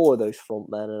from all of those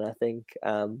frontmen, and I think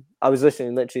I was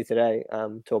listening literally today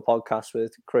to a podcast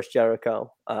with Chris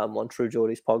Jericho on True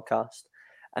Geordie's podcast,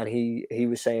 and he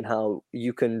was saying how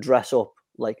you can dress up,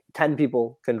 like 10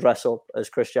 people can dress up as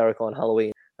Chris Jericho on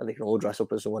Halloween, and they can all dress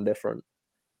up as someone different.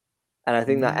 And I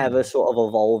think that ever sort of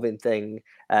evolving thing,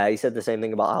 he said the same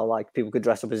thing about how like people could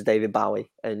dress up as David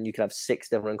Bowie and you could have 6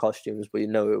 different costumes, but you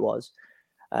know who it was.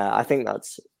 I think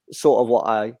that's sort of what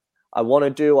I want to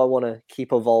do. I want to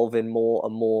keep evolving more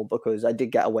and more because I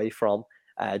did get away from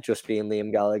just being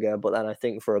Liam Gallagher. But then I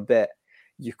think for a bit,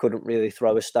 you couldn't really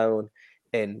throw a stone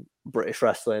in British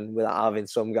wrestling without having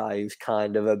some guy who's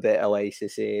kind of a bit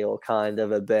Oasis-y or kind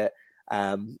of a bit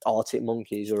Arctic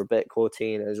Monkeys or a bit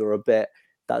Cortinas or a bit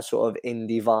that sort of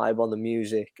indie vibe on the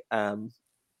music and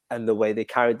the way they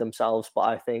carried themselves. But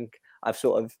I think I've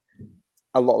sort of,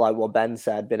 a lot like what Ben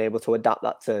said, been able to adapt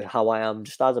that to how I am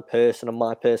just as a person and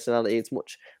my personality. It's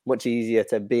much easier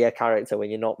to be a character when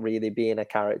you're not really being a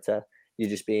character. You're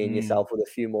just being yourself with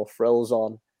a few more frills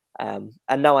on.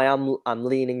 And now I'm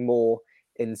leaning more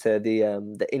into the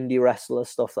indie wrestler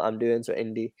stuff that I'm doing. So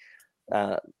indie,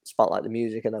 Spotlight the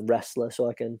music and then wrestler, so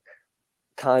I can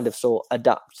kind of sort of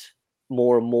adapt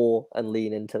more and more and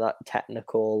lean into that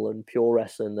technical and pure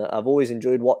wrestling that I've always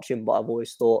enjoyed watching, but I've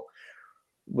always thought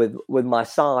with my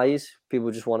size,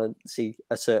 people just want to see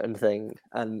a certain thing.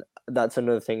 And that's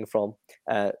another thing from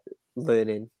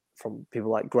learning from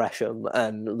people like Gresham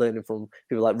and learning from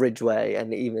people like Ridgeway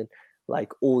and even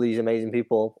like all these amazing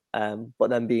people. But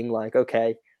then being like,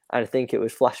 okay, and I think it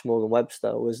was Flash Morgan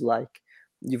Webster was like,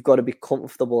 you've got to be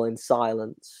comfortable in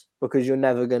silence because you're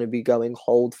never going to be going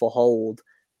hold for hold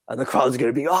and the crowd's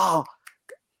going to be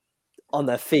on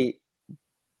their feet.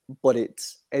 But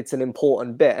it's an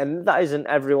important bit, and that isn't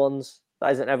everyone's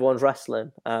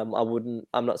wrestling. I'm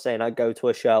not saying I'd go to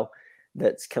a show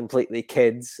that's completely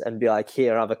kids and be like,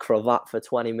 here, have a cravat for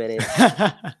 20 minutes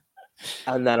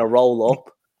and then a roll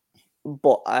up.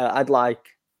 But I'd like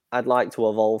to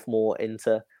evolve more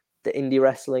into the indie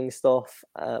wrestling stuff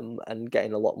and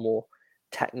getting a lot more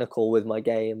technical with my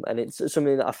game. And it's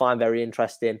something that I find very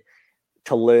interesting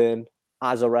to learn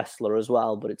as a wrestler as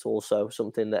well, but it's also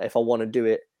something that if I want to do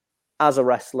it as a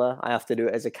wrestler, I have to do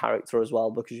it as a character as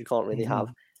well, because you can't really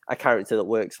have a character that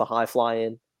works for high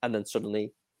flying and then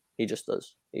suddenly he just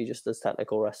does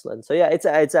technical wrestling. So yeah,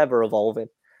 it's ever evolving.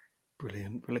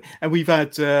 Brilliant. And we've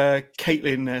had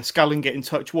Caitlin Scullen get in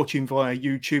touch, watching via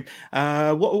YouTube.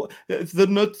 What the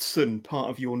Knudsen part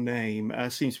of your name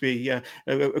seems to be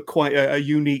quite a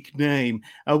unique name.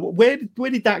 Where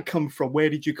did that come from? Where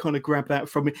did you kind of grab that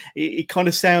from? It kind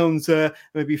of sounds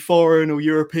maybe foreign or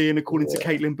European, according to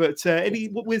Caitlin. But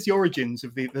where's the origins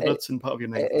of the Knudsen part of your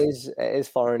name? It is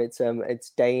foreign. It's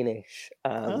Danish.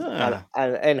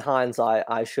 And in hindsight,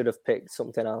 I should have picked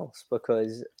something else,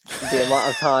 because the amount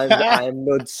of times I am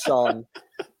Knudsen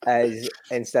as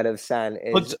instead of Sen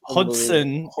is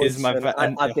Hudson is my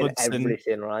I've been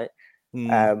everything right.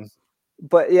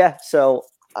 But yeah, so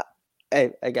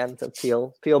again, to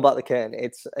peel back the curtain,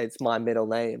 it's my middle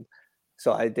name,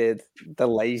 so I did the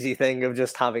lazy thing of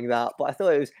just having that. But I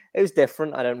thought it was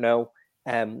different. I don't know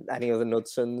any other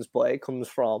Knudsens, but it comes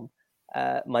from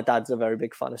my dad's a very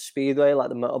big fan of speedway, like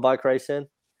the motorbike racing.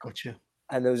 Gotcha.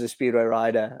 And there was a speedway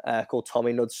rider called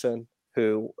Tommy Knudsen,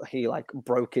 who he like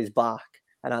broke his back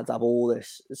and had to have all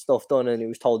this stuff done, and he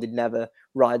was told he'd never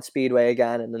ride speedway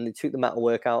again. And then they took the metal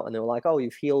work out and they were like, "Oh,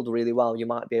 you've healed really well. You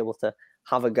might be able to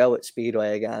have a go at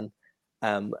speedway again."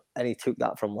 And he took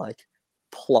that from like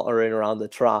plottering around the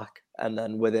track, and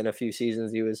then within a few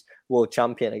seasons he was world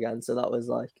champion again. So that was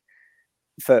like,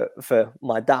 for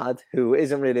my dad, who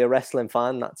isn't really a wrestling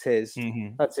fan, that's his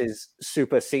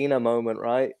Super Cena moment,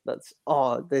 right? That's,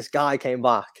 oh, this guy came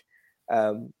back.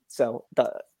 So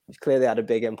that clearly had a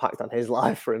big impact on his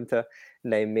life for him to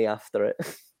name me after it.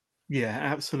 Yeah,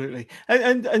 absolutely.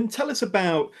 And tell us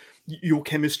about your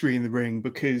chemistry in the ring,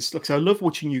 because like I said, I love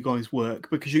watching you guys work,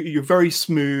 because you're very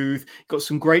smooth, got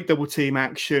some great double team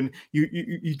action.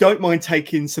 You don't mind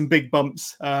taking some big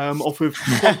bumps off of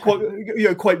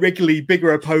quite regularly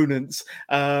bigger opponents.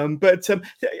 But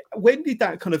when did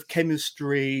that kind of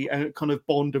chemistry and kind of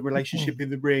bond and relationship in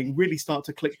the ring really start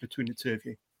to click between the two of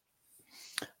you?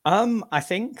 I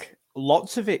think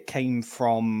lots of it came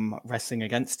from wrestling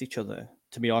against each other,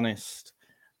 to be honest.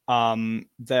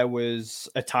 There was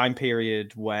a time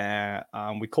period where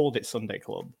we called it Sunday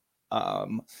Club.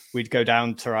 We'd go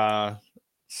down to our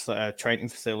training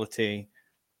facility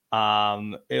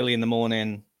early in the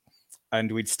morning,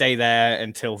 and we'd stay there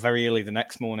until very early the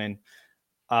next morning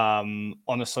on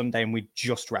a Sunday, and we'd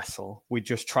just wrestle. We'd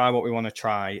just try what we want to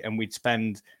try, and we'd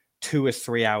spend 2 or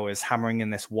 3 hours hammering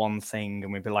in this one thing,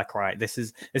 and we'd be like, right, this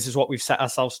is what we've set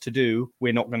ourselves to do.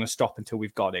 We're not going to stop until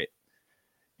we've got it.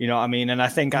 You know what I mean? And I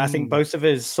think both of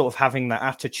us sort of having that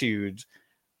attitude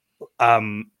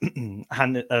led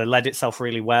itself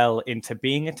really well into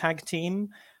being a tag team.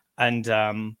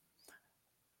 And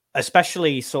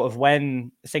especially sort of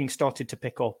when things started to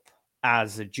pick up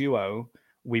as a duo,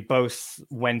 we both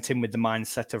went in with the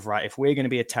mindset of, right, if we're going to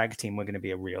be a tag team, we're going to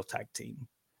be a real tag team.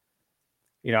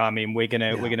 You know what I mean? We're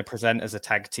going to present as a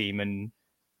tag team, and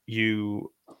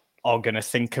you are going to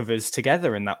think of us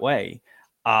together in that way.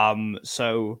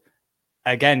 So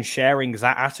again, sharing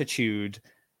that attitude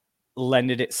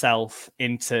lended itself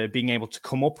into being able to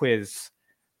come up with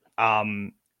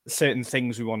certain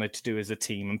things we wanted to do as a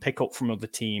team and pick up from other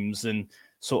teams and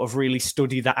sort of really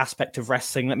study that aspect of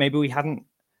wrestling that maybe we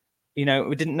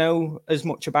didn't know as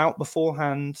much about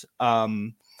beforehand.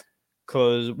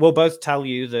 Because we'll both tell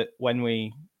you that when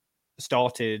we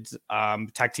started,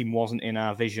 tag team wasn't in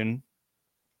our vision.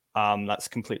 That's a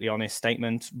completely honest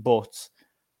statement. But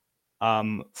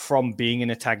from being in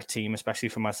a tag team, especially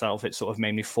for myself, it sort of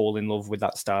made me fall in love with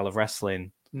that style of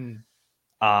wrestling.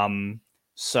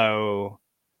 So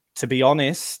to be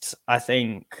honest, I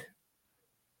think,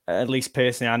 at least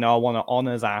personally, I know I want to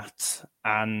honor that.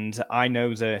 And I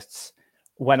know that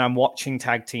when I'm watching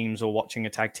tag teams or watching a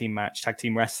tag team match, tag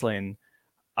team wrestling,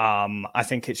 I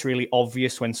think it's really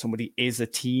obvious when somebody is a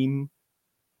team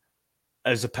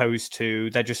as opposed to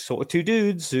they're just sort of two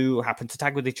dudes who happen to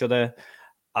tag with each other.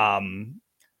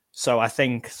 So I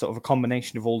think sort of a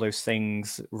combination of all those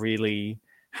things really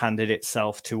handed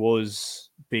itself to us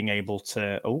being able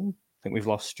to... Oh, I think we've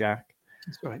lost Jack.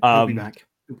 That's right. We'll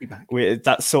be back.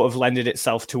 That sort of lended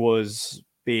itself to us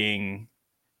being,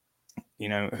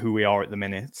 who we are at the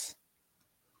minute.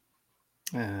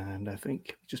 And I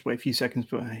think just wait a few seconds,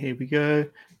 but here we go.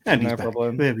 And no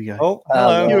problem. There we go. Oh,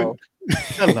 hello.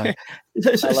 Hello.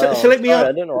 So let me.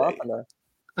 I don't know what happened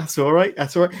there. That's all right.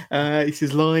 That's all right. This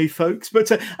is live, folks.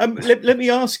 But let me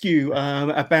ask you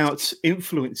about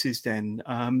influences then.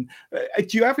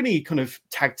 Do you have any kind of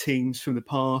tag teams from the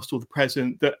past or the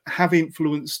present that have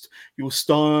influenced your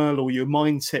style or your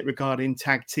mindset regarding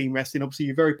tag team wrestling? Obviously,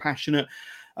 you're very passionate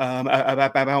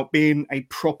about being a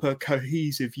proper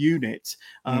cohesive unit.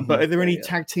 But are there any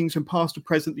tag teams from past or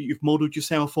present that you've modeled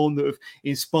yourself on that have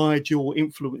inspired you or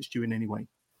influenced you in any way?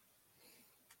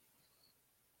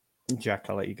 Jack,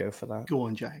 I'll let you go for that. Go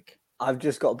on, Jack. I've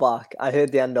just got back. I heard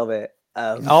the end of it.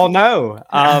 Oh no!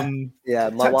 Yeah,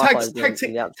 my wife. Tag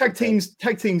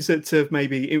teams that have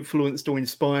maybe influenced or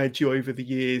inspired you over the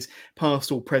years,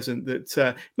 past or present,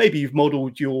 that maybe you've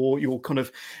modelled your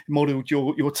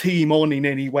team on in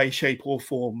any way, shape, or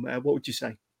form. What would you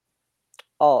say?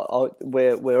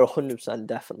 We're 100%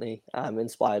 definitely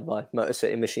inspired by Motor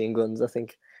City Machine Guns. I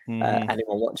think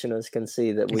anyone watching us can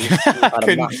see that we've had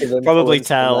a massive influence. Probably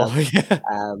tell.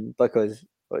 Because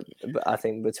I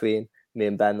think between me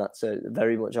and Ben, that's a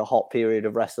very much a hot period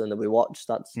of wrestling that we watch.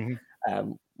 That's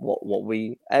what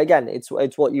we, again, it's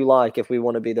what you like. If we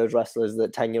want to be those wrestlers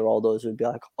that 10-year-old us would be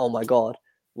like, oh my God,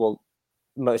 well,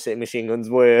 Motor City Machine Guns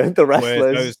were the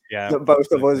wrestlers that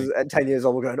both of us at 10 years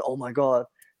old were going, oh my God.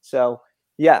 So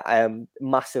yeah, I am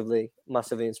massively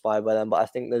inspired by them. But I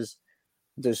think there's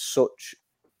such,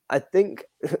 I think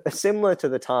similar to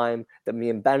the time that me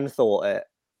and Ben thought it,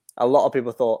 a lot of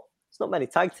people thought it's not many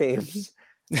tag teams.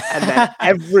 And then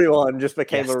everyone just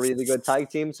became a really good tag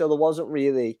team. So there wasn't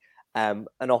really an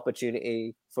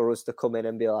opportunity for us to come in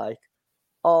and be like,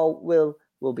 oh,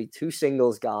 we'll be two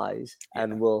singles guys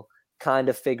and we'll kind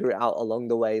of figure it out along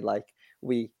the way. Like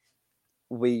we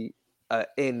are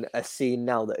in a scene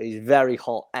now that is very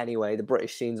hot anyway. The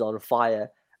British scene's on fire.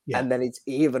 Yeah. And then it's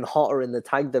even hotter in the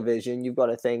tag division. You've got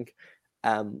to think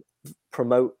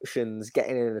promotions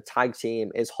getting in a tag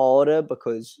team is harder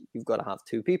because you've got to have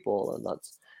two people, and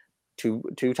that's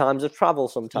two times of travel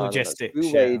sometimes. Logistics,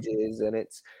 two wages, and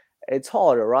it's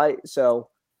harder, right? So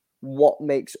what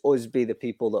makes us be the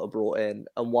people that are brought in,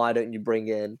 and why don't you bring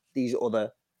in these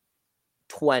other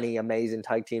 20 amazing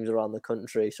tag teams around the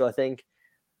country? So I think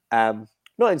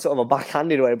not in sort of a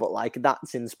backhanded way, but like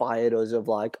that's inspired us of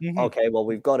like, okay, well,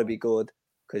 we've got to be good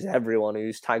because everyone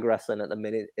who's tag wrestling at the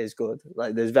minute is good.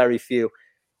 Like there's very few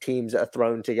teams that are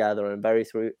thrown together and very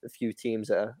few teams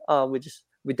that are,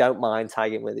 we don't mind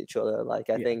tagging with each other. Like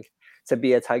I think to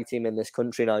be a tag team in this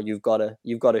country now, you've got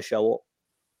to show up.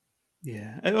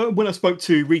 Yeah, and when I spoke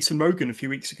to Reese and Rogan a few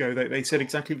weeks ago, they said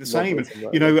exactly the same. And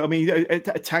you know, I mean, a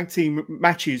tag team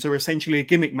matches are essentially a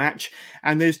gimmick match,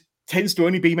 and there's tends to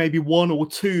only be maybe one or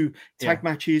two tag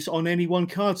matches on any one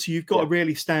card. So you've got to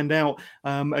really stand out.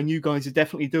 And you guys are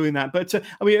definitely doing that. But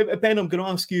I mean, Ben, I'm going to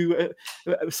ask you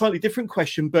a slightly different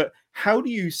question, but how do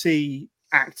you see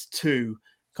Act 2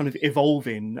 kind of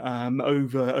evolving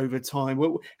over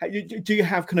time? Do you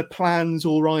have kind of plans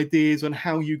or ideas on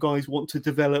how you guys want to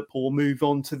develop or move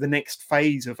on to the next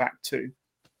phase of Act 2?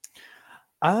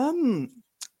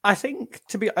 I think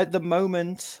to be at the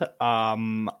moment,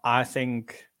 I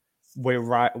think we're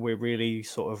really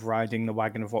sort of riding the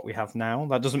wagon of what we have now.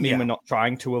 That doesn't mean we're not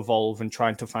trying to evolve and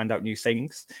trying to find out new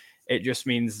things. It just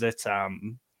means that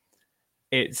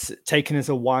it's taken us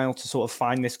a while to sort of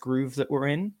find this groove that we're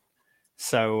in.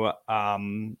 So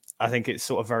I think it's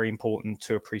sort of very important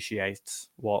to appreciate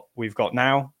what we've got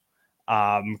now,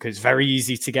 because it's very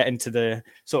easy to get into the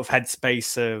sort of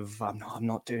headspace of I'm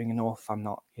not doing enough. I'm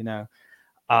not, you know.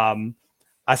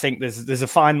 I think there's a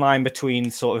fine line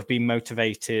between sort of being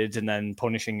motivated and then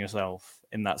punishing yourself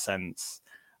in that sense.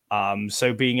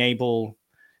 So being able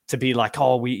to be like,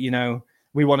 oh, we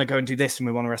want to go and do this and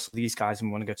we want to wrestle these guys and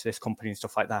we want to go to this company and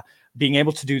stuff like that. Being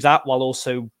able to do that while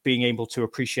also being able to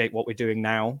appreciate what we're doing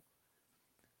now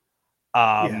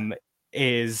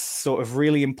is sort of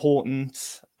really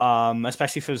important,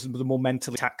 especially for the more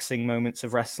mentally taxing moments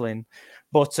of wrestling.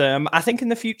 But I think in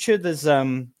the future there's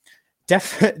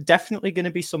definitely going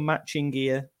to be some matching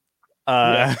gear.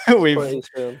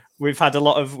 We've had a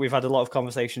lot of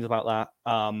conversations about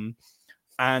that,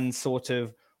 and sort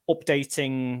of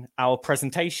updating our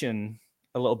presentation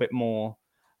a little bit more.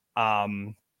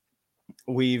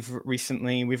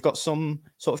 We've got some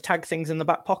sort of tag things in the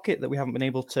back pocket that we haven't been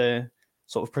able to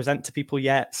sort of present to people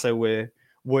yet. So we're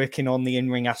working on the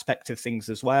in-ring aspect of things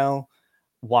as well,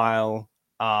 while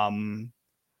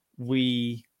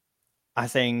I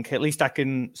think, at least I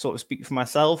can sort of speak for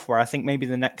myself, where I think maybe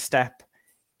the next step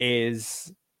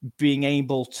is being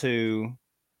able to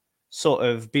sort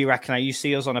of be recognized. You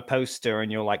see us on a poster and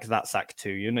you're like, that's Act 2.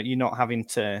 You're not having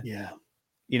to,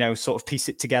 sort of piece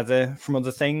it together from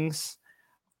other things.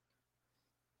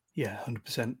 Yeah,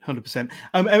 100%,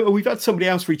 100%. We've had somebody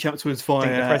else reach out to us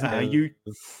via you.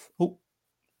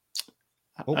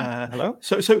 Hello.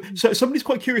 So somebody's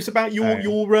quite curious about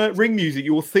your ring music,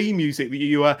 your theme music that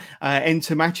you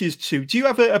enter matches to. Do you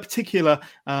have a particular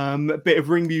bit of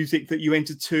ring music that you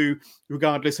enter to,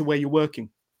 regardless of where you're working?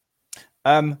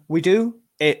 We do.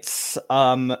 It's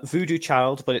Voodoo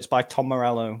Child, but it's by Tom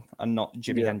Morello and not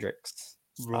Jimi Hendrix.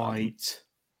 Right.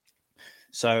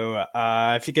 So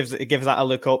if you give that a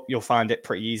look up, you'll find it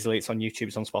pretty easily. It's on YouTube,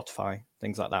 it's on Spotify,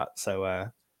 things like that. So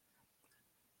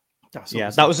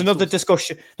that was another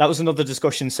discussion. That was another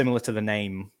discussion similar to the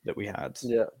name that we had.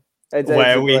 Yeah,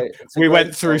 where we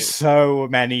went through so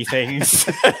many things.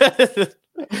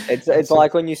 It's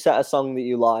like when you set a song that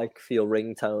you like for your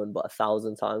ringtone, but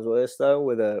 1,000 times worse though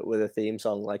with a theme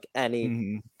song. Like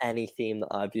any theme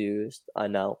that I've used, I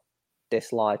now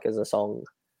dislike as a song,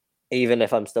 even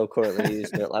if I'm still currently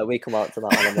using it. Like we come out to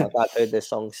that and I'm like, I've heard this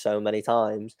song so many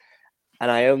times,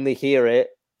 and I only hear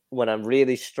it when I'm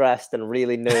really stressed and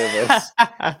really nervous.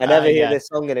 I never hear this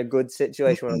song in a good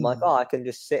situation where I'm like, oh, I can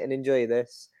just sit and enjoy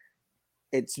this.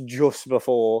 It's just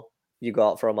before you go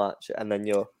out for a match and then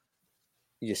you're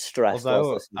stressed.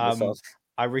 Although,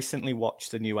 I recently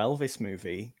watched the new Elvis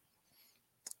movie,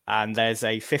 and there's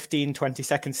a 15-20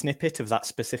 second snippet of that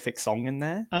specific song in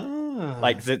there.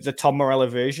 Like the Tom Morello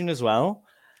version as well.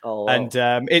 Oh, wow. And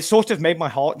it sort of made my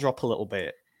heart drop a little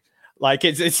bit. Like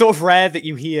it's sort of rare that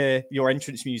you hear your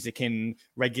entrance music in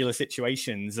regular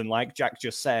situations, and like Jack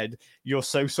just said, you're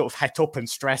so sort of het up and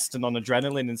stressed and on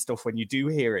adrenaline and stuff when you do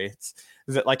hear it,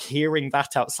 that like hearing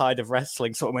that outside of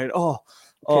wrestling sort of made oh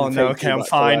no, okay, I'm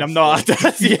fine, I'm not.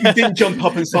 You didn't jump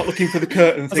up and start looking for the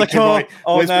curtain. I was like,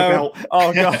 oh no,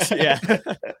 oh gosh, yeah.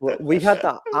 We had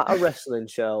that at a wrestling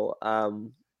show.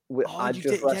 I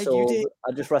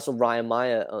just wrestled Ryan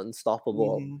Meyer at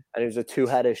Unstoppable, and it was a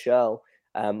 2-header show.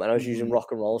 And I was using Rock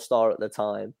and Roll Star at the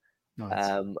time.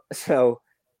 Nice. So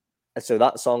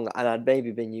that song, and I'd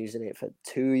maybe been using it for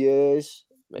 2 years.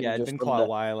 Yeah, it'd been quite a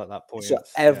while at that point. So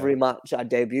every match I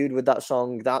debuted with that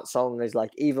song is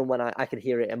like, even when I could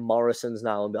hear it in Morrison's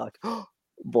now and be like, oh,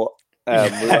 but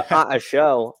we were at a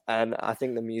show, and I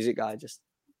think the music guy just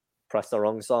pressed the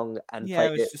wrong song and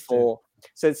played it for.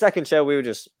 So the second show, we were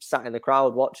just sat in the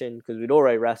crowd watching because we'd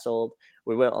already wrestled.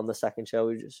 We weren't on the second show.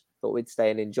 We just thought we'd stay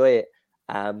and enjoy it.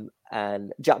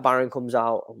 And Jack Barron comes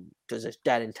out and does this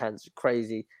dead intense,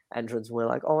 crazy entrance. And we're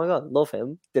like, oh my God, love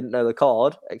him. Didn't know the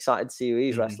card. Excited to see who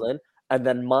he's wrestling. And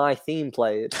then my theme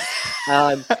played.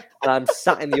 And I'm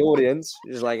sat in the audience,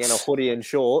 just like in a hoodie and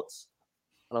shorts.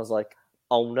 And I was like,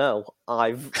 oh no,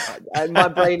 and my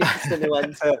brain instantly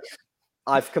went to,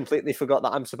 I've completely forgot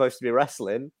that I'm supposed to be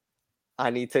wrestling.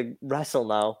 I need to wrestle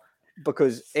now.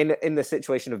 Because in the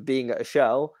situation of being at a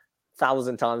show,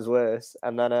 1,000 times worse.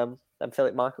 And then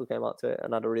Philip Michael came out to it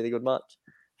and had a really good match.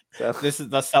 So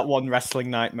that's that one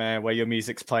wrestling nightmare where your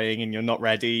music's playing and you're not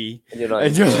ready. And you're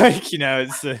like,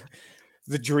 it's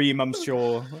the dream I'm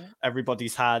sure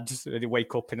everybody's had. They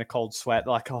wake up in a cold sweat,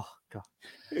 like, oh God.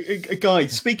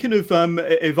 Guys, speaking of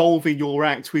evolving your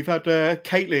act, we've had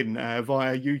Caitlin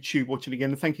via YouTube watching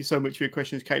again. Thank you so much for your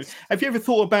questions, Caitlin. Have you ever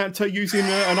thought about using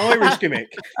an Irish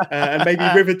gimmick and maybe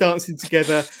river dancing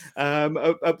together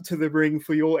up to the ring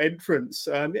for your entrance?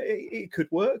 It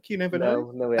could work. You never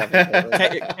know. No, we haven't.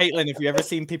 Caitlin, have you ever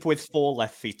seen people with 4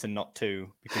 left feet and not 2?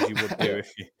 Because you would do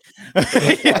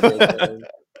if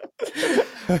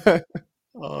you.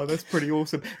 Oh, that's pretty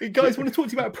awesome. Guys, I want to talk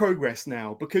to you about Progress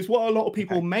now, because what a lot of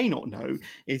people may not know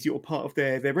is you're part of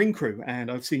their ring crew. And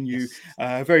I've seen you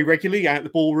very regularly at the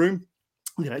ballroom,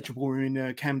 the Electric Ballroom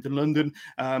in Camden, London,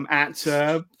 at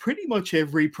pretty much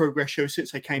every Progress show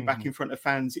since I came back in front of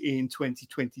fans in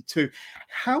 2022.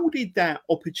 How did that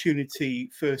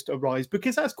opportunity first arise?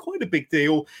 Because that's quite a big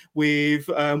deal with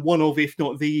one of, if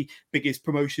not the biggest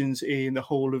promotions in the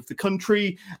whole of the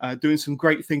country, doing some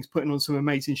great things, putting on some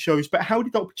amazing shows. But how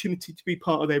did the opportunity to be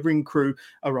part of their ring crew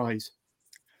arise?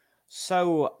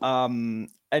 So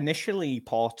initially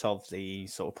part of the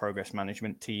sort of Progress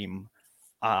management team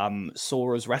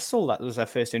saw us wrestle. That was our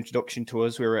first introduction to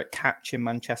us. We were at Catch in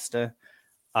Manchester,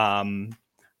 and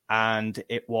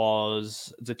it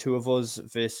was the 2 of us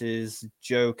versus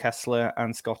Joe Kessler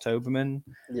and Scott Oberman.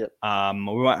 Yep.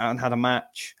 We went out and had a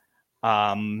match.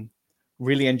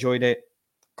 Really enjoyed it.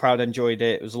 Crowd enjoyed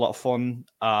it. It was a lot of fun.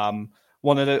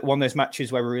 One of those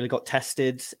matches where we really got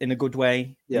tested in a good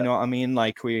way. Yep. You know what I mean?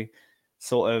 Like we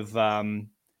sort of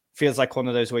feels like one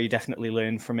of those where you definitely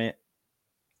learn from it.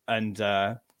 And,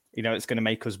 it's going to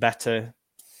make us better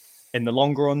in the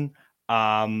long run.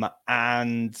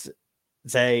 And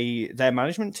their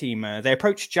management team, they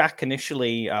approached Jack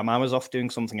initially. I was off doing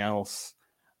something else.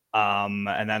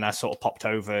 And then I sort of popped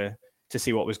over to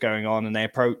see what was going on, and they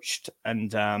approached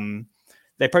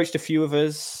a few of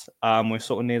us. We're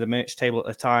sort of near the merch table at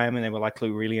the time, and they were like,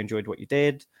 "Lou, really enjoyed what you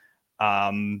did.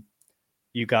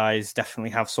 You guys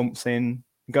definitely have something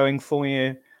going for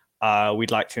you.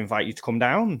 We'd like to invite you to come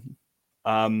down,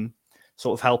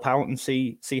 sort of help out and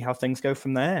see how things go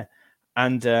from there."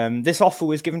 And this offer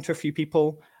was given to a few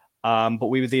people, but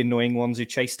we were the annoying ones who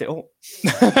chased it up.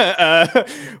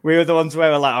 We were the ones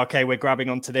where we're like, okay, we're grabbing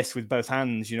onto this with both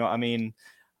hands, you know what I mean?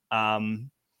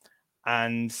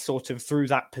 And sort of through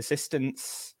that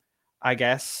persistence, I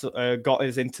guess, got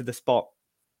us into the spot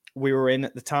we were in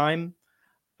at the time.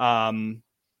 And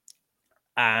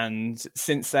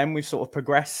since then, we've sort of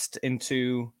progressed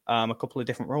into a couple of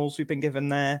different roles we've been given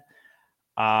there.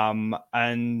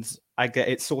 And I get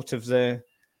it's sort of the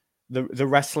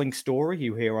wrestling story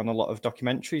you hear on a lot of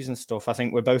documentaries and stuff. I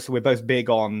think we're both big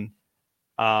on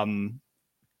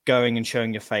going and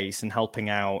showing your face and helping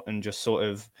out and just sort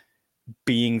of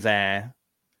being there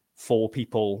for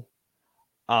people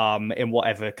in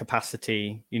whatever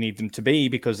capacity you need them to be,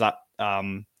 because that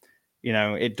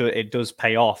it does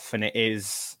pay off, and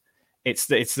it's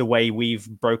the way we've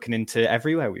broken into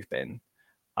everywhere we've been.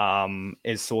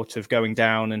 Is sort of going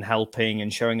down and helping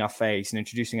and showing our face and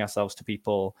introducing ourselves to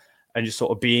people and just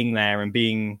sort of being there and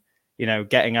being,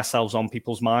 getting ourselves on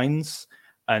people's minds.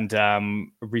 And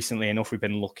recently enough, we've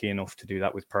been lucky enough to do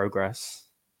that with Progress.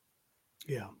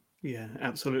 Yeah,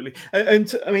 absolutely.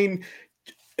 And I mean,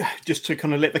 just to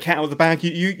kind of let the cat out of the bag,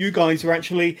 you guys are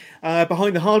actually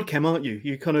behind the hard cam, aren't you?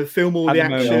 You kind of film all the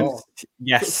action.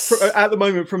 Yes. At the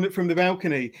moment from the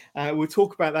balcony. We'll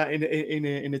talk about that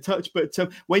in a touch. But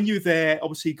when you're there,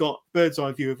 obviously got bird's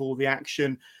eye view of all the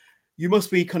action. You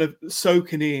must be kind of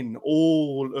soaking in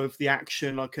all of the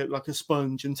action like a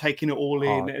sponge and taking it all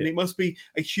in. And it must be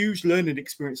a huge learning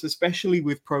experience, especially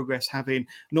with Progress having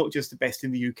not just the best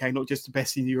in the UK, not just the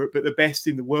best in Europe, but the best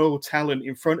in the world talent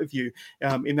in front of you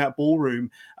in that ballroom.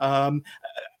 A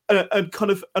kind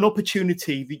of an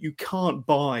opportunity that you can't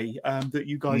buy, that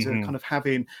you guys are kind of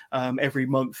having every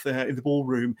month in the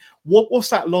ballroom. What's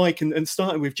that like? And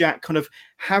starting with Jack, kind of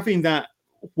having that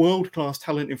world-class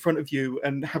talent in front of you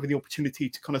and having the opportunity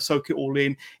to kind of soak it all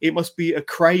in, it must be a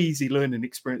crazy learning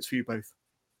experience for you both.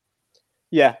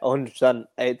 Yeah, 100%.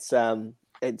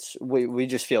 It's we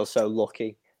just feel so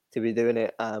lucky to be doing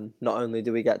it. Not only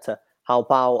do we get to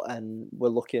help out, and we're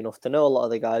lucky enough to know a lot of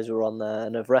the guys who are on there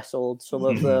and have wrestled some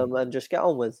of them and just get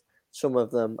on with some of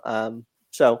them.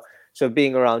 So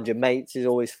being around your mates is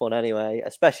always fun anyway,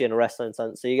 especially in a wrestling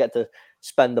sense. So you get to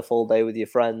spend the full day with your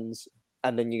friends,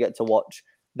 and then you get to watch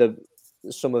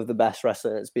some of the best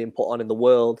wrestling that's being put on in the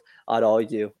world. I'd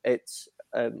argue it's,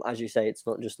 as you say, it's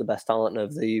not just the best talent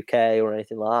of the UK or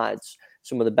anything like that. It's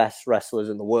some of the best wrestlers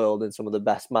in the world and some of the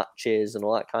best matches and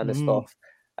all that kind of stuff.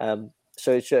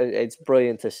 So it's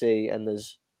brilliant to see, and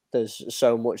there's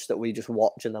so much that we just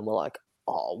watch, and then we're like,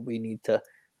 oh, we need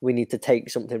to take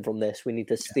something from this. We need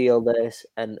to steal this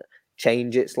and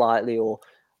change it slightly, or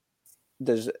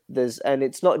there's and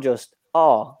it's not just,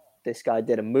 oh, this guy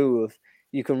did a move.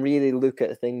 You can really look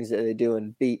at things that they do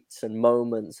and beats and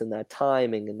moments and their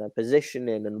timing and their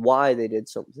positioning and why they did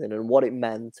something and what it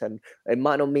meant. And it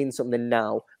might not mean something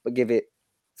now, but give it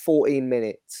 14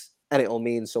 minutes and it'll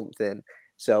mean something.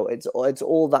 So it's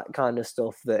all that kind of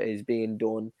stuff that is being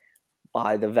done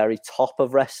by the very top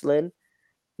of wrestling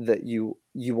that you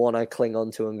want to cling on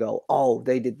to and go, oh,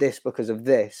 they did this because of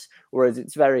this. Whereas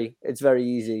it's very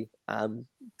easy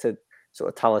to sort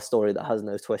of tell a story that has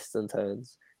no twists and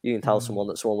turns. You can tell someone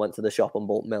that someone went to the shop and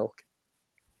bought milk,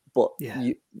 but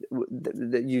you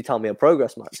tell me a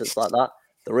Progress match that's like that.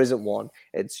 There isn't one.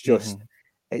 It's just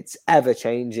it's ever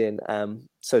changing.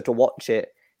 So to watch it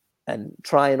and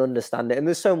try and understand it, and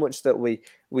there's so much that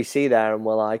we see there, and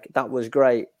we're like, that was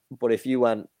great. But if you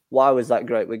went, why was that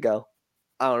great? We go,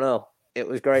 I don't know. It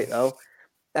was great though.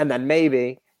 And then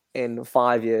maybe in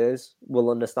 5 years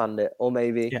we'll understand it, or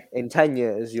maybe in 10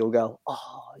 years you'll go,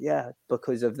 oh yeah,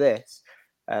 because of this.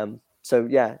 So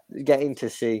yeah, getting to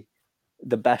see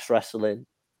the best wrestling,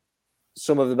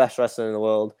 some of the best wrestling in the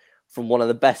world, from one of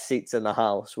the best seats in the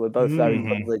house. We're both very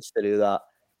privileged to do that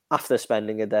after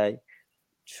spending a day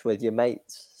just with your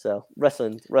mates. So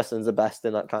wrestling's the best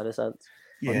in that kind of sense.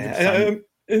 Yeah.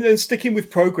 And then sticking with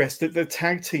Progress, the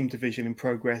tag team division in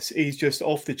Progress is just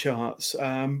off the charts.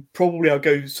 Probably I'll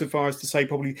go so far as to say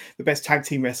probably the best tag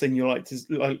team wrestling you're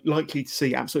likely to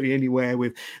see absolutely anywhere,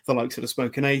 with the likes of the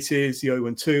Smoking Aces, the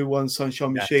 0-1-2-1,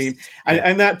 Sunshine Machine,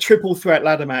 and that triple threat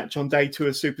ladder match on day 2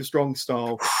 of Super Strong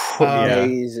Style.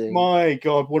 Amazing. My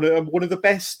God, one of the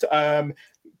best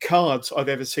cards I've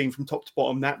ever seen from top to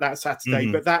bottom that Saturday.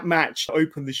 Mm-hmm. But that match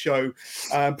opened the show,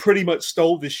 pretty much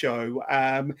stole the show.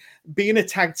 Being a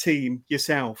tag team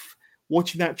yourself,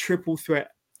 watching that triple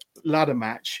threat ladder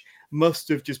match must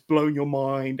have just blown your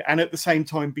mind, and at the same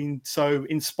time been so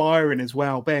inspiring as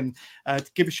well. Ben,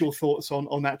 give us your thoughts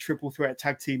on that triple threat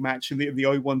tag team match and the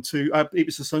 012. It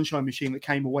was the Sunshine Machine that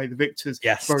came away the victors.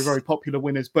 Yes, very, very popular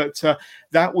winners. But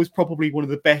that was probably one of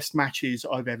the best matches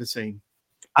I've ever seen.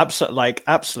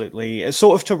 Absolutely. It's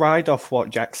sort of to ride off what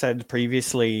Jack said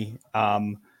previously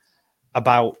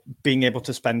about being able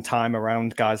to spend time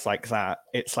around guys like that.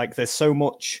 It's like there's so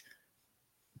much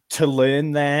to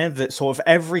learn there that sort of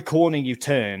every corner you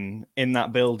turn in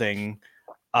that building,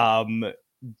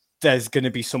 there's going to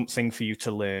be something for you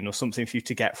to learn or something for you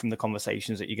to get from the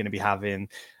conversations that you're going to be having.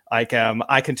 Like,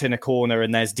 I can turn a corner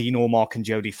and there's Dean Allmark and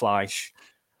Jody Fleisch,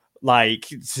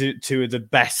 like two of the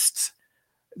best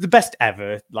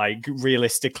ever, like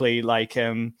realistically, like,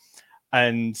 and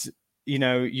you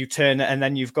know, you turn and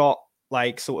then you've got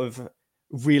like sort of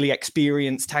really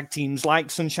experienced tag teams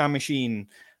like Sunshine Machine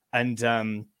and,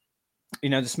 you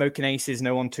know, the Smoking Aces,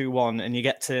 No 121, and you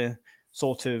get to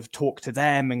sort of talk to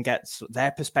them and get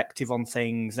their perspective on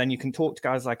things. Then you can talk to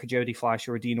guys like a Jody Fleisch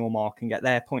or a Dean Allmark and get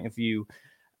their point of view.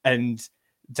 And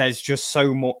there's just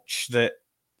so much that,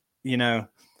 you know,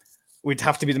 we'd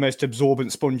have to be the most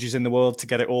absorbent sponges in the world to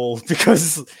get it all,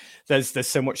 because there's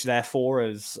so much there for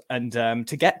us. And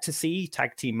to get to see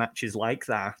tag team matches like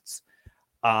that,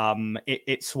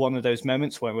 it's one of those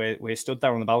moments where we're stood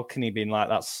there on the balcony being like,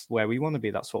 that's where we want to be.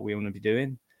 That's what we want to be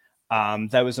doing.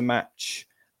 There was a match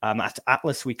at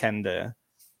Atlas Weekender,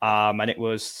 and it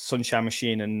was Sunshine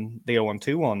Machine and the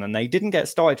 0121, and they didn't get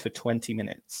started for 20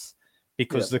 minutes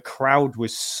because the crowd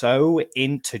was so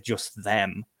into just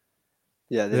them.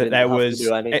 Yeah,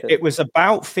 it was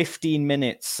about 15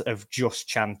 minutes of just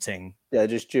chanting. Yeah,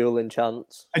 just dueling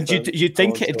chants. And you'd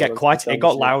think it'd get quite. It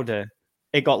got louder.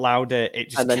 It got louder. It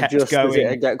just kept going.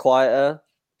 It'd get quieter.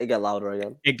 It'd get louder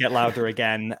again. It'd get louder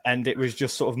again, and it was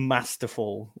just sort of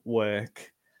masterful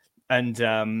work. And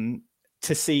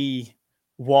to see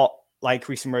what, like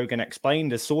Reese and Rogan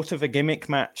explained, as sort of a gimmick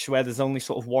match where there's only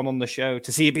sort of one on the show,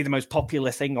 to see it be the most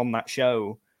popular thing on that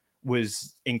show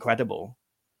was incredible.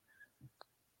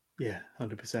 Yeah,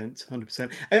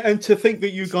 100%. And to think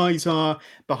that you guys are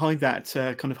behind that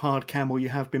kind of hard cam, or you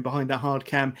have been behind that hard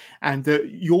cam, and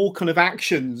that your kind of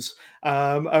actions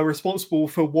are responsible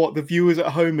for what the viewers at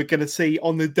home are going to see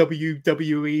on the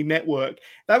WWE network,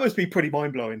 that must be pretty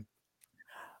mind-blowing.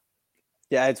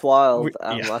 Yeah, it's wild.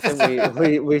 I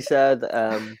think we said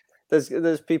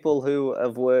there's people who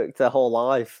have worked their whole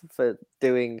life for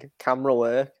doing camera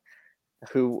work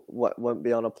who won't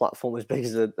be on a platform as big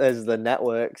as the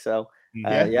network. So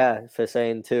for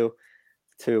saying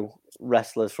two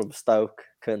wrestlers from Stoke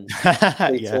can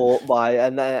be taught by,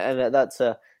 and that's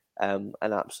an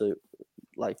absolute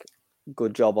like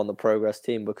good job on the Progress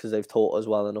team, because they've taught us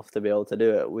well enough to be able to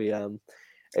do it.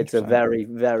 It's a very,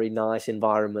 very nice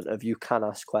environment of you can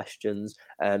ask questions,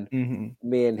 and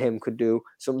me and him could do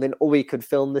something, or we could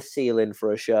film the ceiling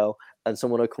for a show and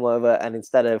someone would come over, and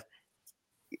instead of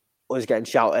us getting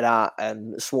shouted at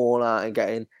and sworn at and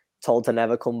getting told to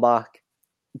never come back,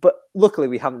 but luckily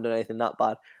we haven't done anything that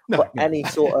bad. Any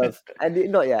sort of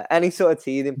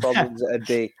teething problems that'd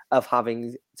be of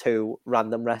having two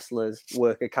random wrestlers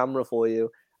work a camera for you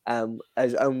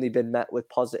has only been met with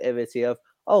positivity of,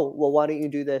 oh, well, why don't you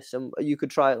do this? And you could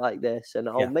try it like this. And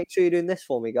I'll make sure you're doing this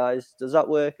for me, guys. Does that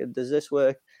work? And does this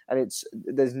work? And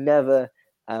there's never,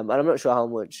 and I'm not sure how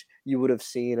much you would have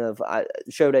seen of,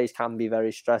 show days can be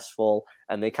very stressful,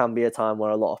 and they can be a time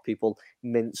where a lot of people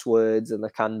mince words, and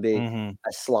there can be a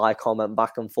sly comment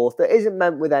back and forth that isn't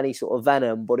meant with any sort of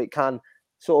venom, but it can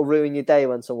sort of ruin your day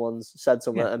when someone's said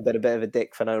something and been a bit of a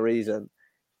dick for no reason.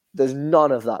 There's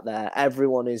none of that there.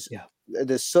 Everyone is...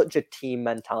 There's such a team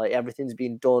mentality. Everything's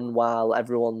been done well.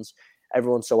 Everyone's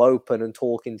so open and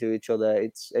talking to each other.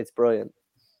 It's brilliant.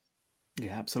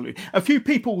 Yeah, absolutely. A few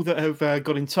people that have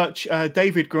got in touch.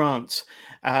 David Grant.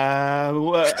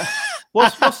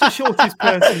 What's the shortest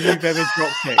person you've ever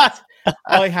drop kicked?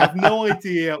 I have no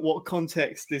idea what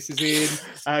context this is in.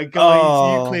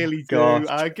 Guys, you clearly do.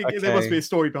 There must be a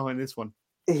story behind this one.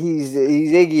 He's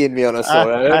Iggying me on a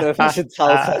story. I don't know if I should tell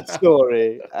that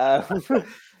story.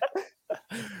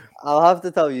 I'll have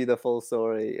to tell you the full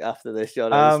story after this,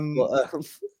 John.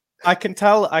 I can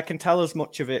tell as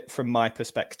much of it from my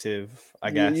perspective,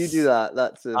 I guess. You do that.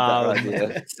 That's a better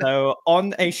idea. So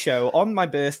on a show on my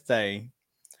birthday,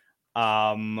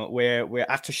 we're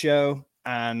at a show,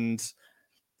 and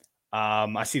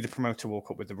I see the promoter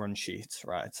walk up with the run sheet,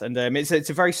 right? And it's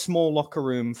a very small locker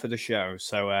room for the show,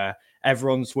 so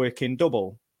everyone's working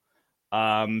double. So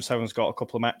everyone's got a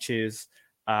couple of matches,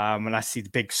 and I see the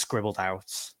big scribbled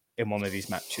out in one of these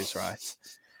matches, right?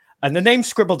 And the name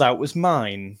scribbled out was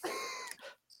mine,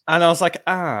 and I was like,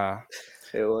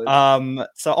 It was.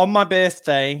 So on my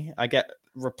birthday, I get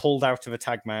pulled out of a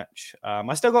tag match.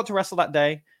 I still got to wrestle that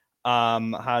day.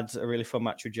 Had a really fun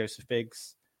match with Joseph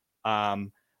Biggs.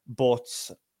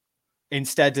 But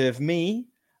instead of me,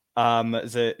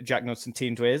 that Jack Knudsen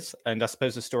teamed with, and I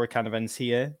suppose the story kind of ends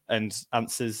here and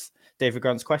answers David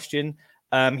Grant's question.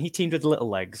 He teamed with Little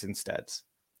Legs instead.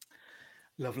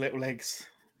 Love Little Legs.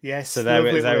 Yes. So there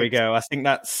we go. I think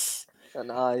that's.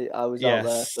 And I was out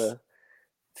there for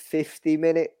 50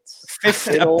 minutes.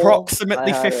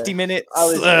 Approximately 50 minutes. I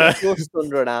was just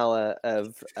under an hour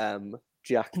of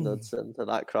Jack Knudsen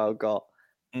that crowd got.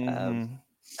 Mm-hmm.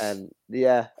 And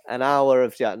yeah, an hour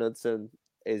of Jack Knudsen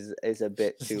is a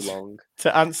bit too long.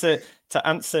 To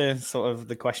answer sort of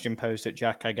the question posed at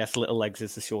Jack, I guess Little Legs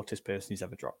is the shortest person who's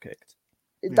ever drop kicked.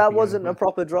 That wasn't a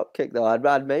proper drop kick though.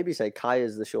 I'd maybe say Kai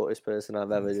is the shortest person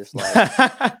I've ever just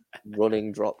like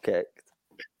running drop kicked.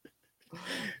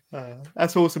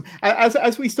 That's awesome.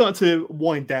 As we start to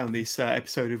wind down this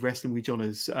episode of Wrestling with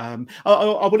Johners, I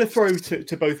want to throw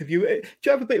to both of you. Do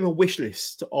you have a bit of a wish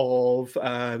list of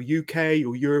UK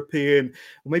or European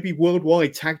or maybe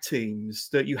worldwide tag teams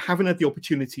that you haven't had the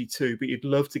opportunity to, but you'd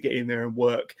love to get in there and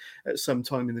work at some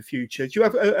time in the future? Do you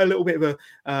have a little bit of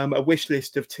a wish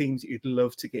list of teams that you'd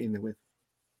love to get in there with?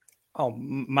 Oh,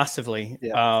 massively.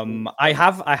 Yeah. I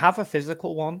have a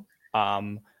physical one.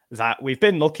 That we've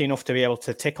been lucky enough to be able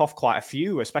to tick off quite a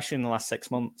few, especially in the last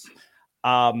 6 months.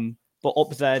 But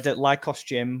up there, that Lycos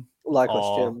Gym, one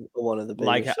of the biggest,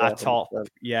 like at top,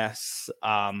 yes.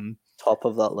 Top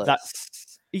of that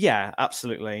list.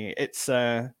 Absolutely. It's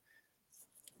one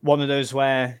of those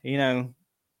where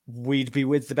we'd be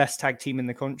with the best tag team in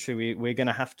the country. We're going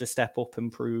to have to step up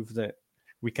and prove that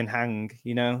we can hang,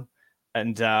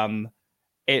 and.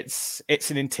 It's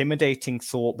an intimidating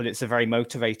thought, but it's a very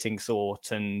motivating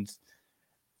thought. And,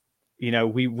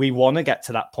 we want to get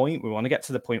to that point. We want to get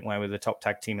to the point where we're the top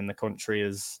tag team in the country,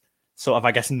 as sort of,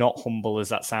 I guess, not humble as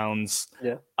that sounds.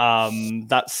 Yeah.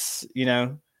 That's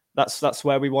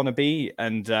where we want to be.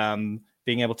 And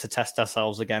being able to test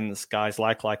ourselves against guys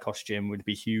like Lycos Gym would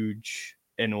be huge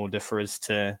in order for us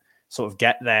to sort of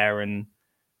get there and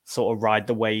sort of ride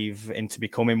the wave into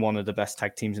becoming one of the best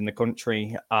tag teams in the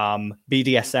country.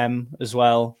 BDSM as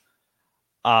well,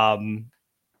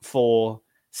 for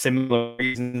similar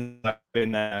reasons.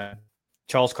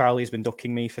 Charles Crowley's been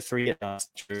ducking me for 3 years. That's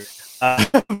true.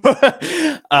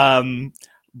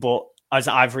 But as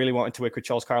I've really wanted to work with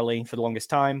Charles Crowley for the longest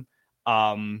time,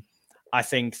 I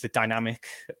think the dynamic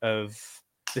of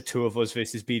the two of us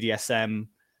versus BDSM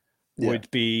would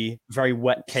be very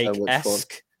wet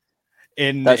cake-esque. So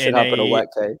in a wet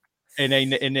cake. In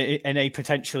a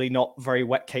potentially not very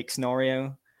wet cake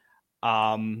scenario.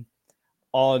 On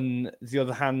the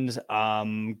other hand,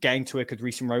 getting to work with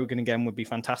Reese and Rogan again would be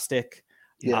fantastic.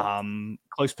 Yeah.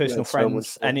 Close personal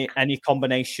friends, any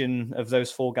combination of those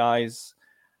 4 guys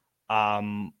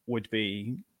would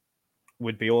be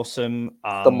awesome.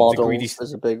 The models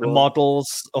is a big one. The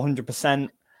models, 100%.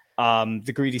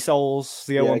 The Greedy Souls,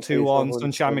 the 0121,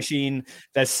 Sunshine Machine.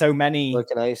 There's so many.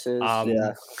 Looking Aces.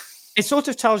 It sort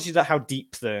of tells you that how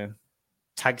deep the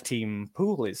tag team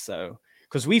pool is, though,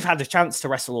 because we've had a chance to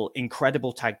wrestle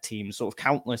incredible tag teams, sort of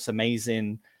countless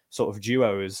amazing sort of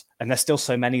duos, and there's still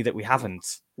so many that we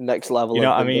haven't. Next Level,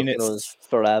 it's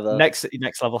forever. Next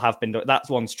Level have been. That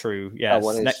one's true. Yes, that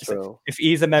one is true. If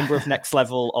either member of Next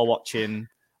Level are watching.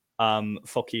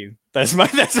 Fuck you. There's my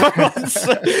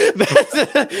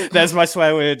there's my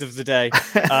swear word of the day.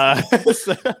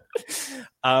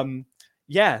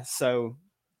 So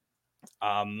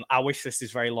our wish list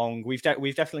is very long. We've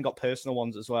definitely got personal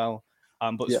ones as well.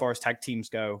 But as far as tag teams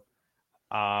go,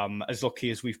 as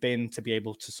lucky as we've been to be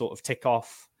able to sort of tick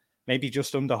off maybe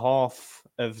just under half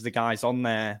of the guys on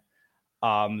there,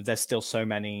 there's still so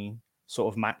many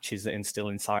sort of matches that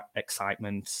instill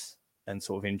excitement and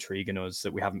sort of intrigue in us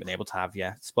that we haven't been able to have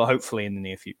yet, but hopefully in the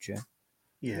near future.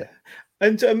 Yeah.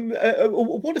 And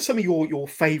what are some of your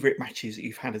favourite matches that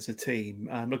you've had as a team?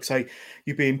 Like I say,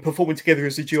 you've been performing together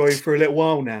as a duo for a little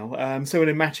while now. Some of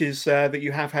the matches that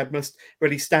you have had must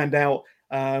really stand out,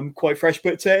 quite fresh.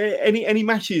 But any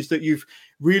matches that you've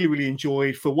really, really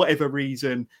enjoyed for whatever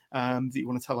reason that you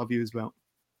want to tell our viewers about?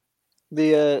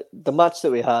 The match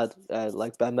that we had,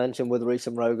 like Ben mentioned with Reese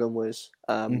and Rogan, was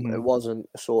it wasn't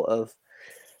sort of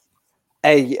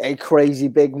a crazy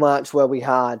big match where we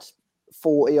had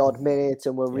 40 odd minutes,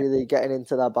 and we're really getting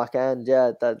into that back end.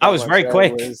 Yeah, that was very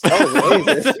quick. That was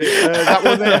amazing. That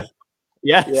one there.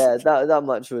 Yes. Yeah, that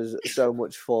match was so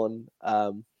much fun.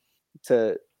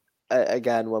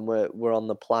 Again, when we're on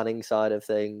the planning side of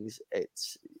things,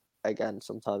 it's again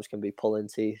sometimes can be pulling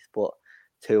teeth, but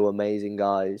two amazing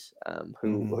guys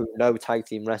who know tag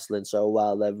team wrestling so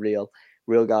well. They're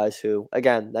real guys who,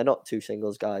 again, they're not two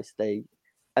singles guys.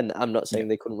 And I'm not saying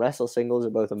they couldn't wrestle singles. They're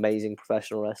both amazing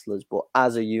professional wrestlers, but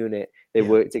as a unit, they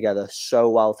work together so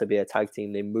well to be a tag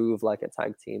team. They move like a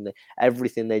tag team.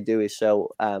 Everything they do is so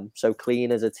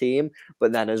clean as a team.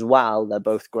 But then as well, they're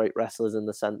both great wrestlers in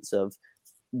the sense of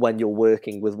when you're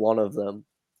working with one of them,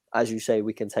 as you say,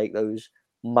 we can take those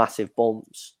massive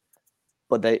bumps,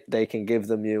 but they can give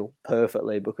them you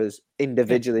perfectly because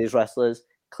individually as wrestlers,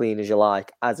 clean as you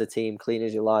like. As a team, clean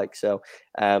as you like. So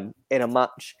in a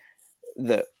match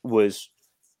that was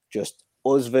just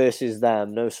us versus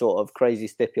them, no sort of crazy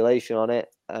stipulation on it,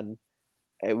 and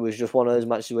it was just one of those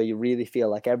matches where you really feel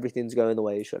like everything's going the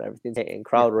way it should, everything's hitting,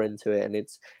 crowd are into it, and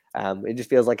it's it just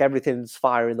feels like everything's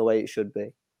firing the way it should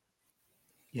be.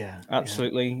 Yeah,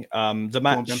 absolutely. The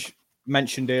match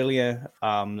mentioned earlier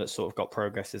that sort of got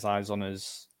Progress's eyes on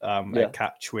us at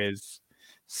Catch with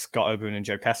Scott Oburn and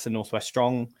Joe Kester, Northwest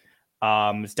Strong.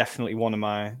 It's definitely one of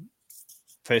my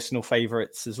personal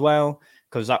favorites as well,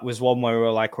 because that was one where we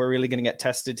were like, we're really going to get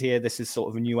tested here. This is sort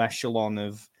of a new echelon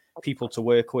of people to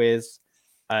work with,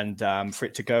 and for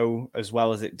it to go as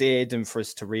well as it did, and for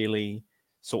us to really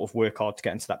sort of work hard to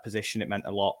get into that position, it meant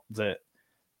a lot that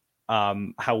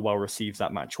how well received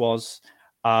that match was.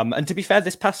 And to be fair,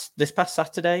 this past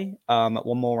Saturday, at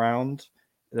one more round,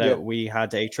 we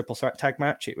had a triple threat tag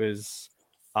match. It was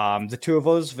the two of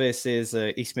us versus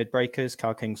East Mid Breakers,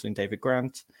 Carl Kingsley and David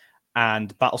Grant,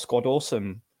 and Battle Squad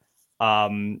Awesome,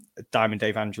 Diamond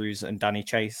Dave Andrews and Danny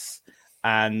Chase.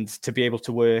 And to be able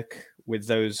to work with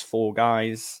those four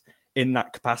guys in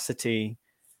that capacity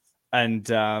and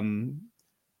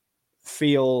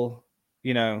feel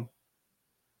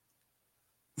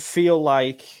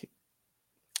like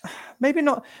maybe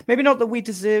not that we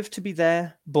deserve to be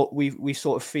there, but we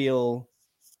sort of feel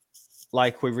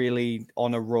like we're really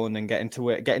on a run and getting to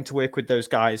work with those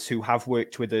guys who have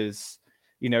worked with us,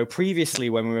 previously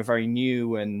when we were very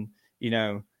new, and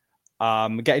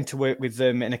getting to work with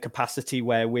them in a capacity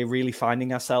where we're really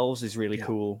finding ourselves is really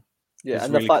cool. Yeah, it's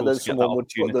and really the fact cool that someone would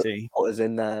put us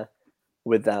in there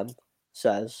with them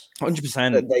says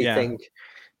 100% that they think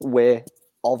we're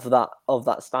of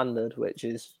that standard, which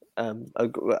is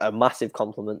a massive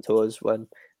compliment to us when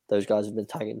those guys have been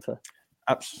tagging for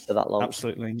that long.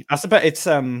 Absolutely. I bet it's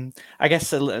I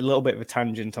guess a little bit of a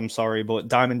tangent, I'm sorry, but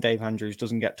Diamond Dave Andrews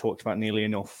doesn't get talked about nearly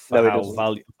enough for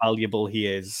how valuable he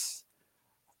is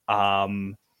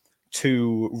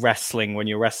to wrestling. When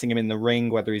you're wrestling him in the ring,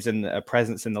 whether he's in a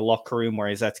presence in the locker room where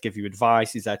he's there to give you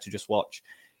advice, he's there to just watch,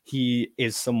 he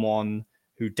is someone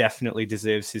who definitely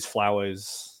deserves his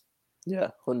flowers. Yeah,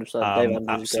 100%.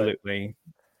 Absolutely.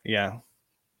 Yeah.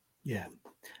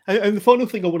 And the final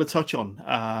thing I want to touch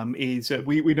on is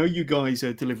we know you guys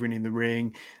are delivering in the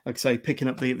ring, like I say, picking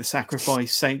up the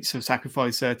Sacrifice Saints of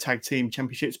Sacrifice Tag Team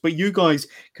Championships, but you guys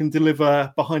can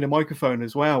deliver behind a microphone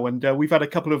as well. And we've had a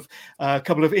couple of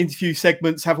interview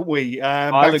segments, haven't we?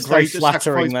 I look very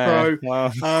flattering there.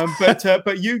 Wow.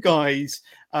 But you guys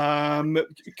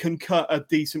can cut a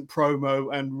decent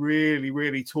promo and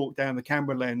really talk down the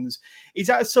camera lens. Is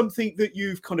that something that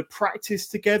you've kind of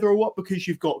practiced together or what? Because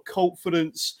you've got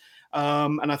confidence.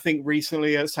 And I think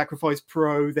recently at Sacrifice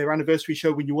Pro, their anniversary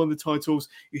show, when you won the titles,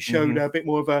 you showed a bit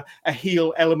more of a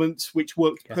heel element, which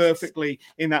worked perfectly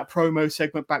in that promo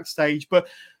segment backstage. But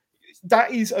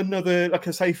that is another, like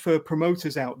I say, for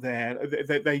promoters out there,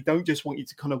 they don't just want you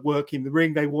to kind of work in the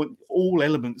ring. They want all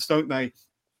elements, don't they?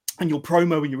 And your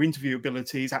promo and your interview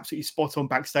ability is absolutely spot on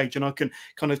backstage. And I can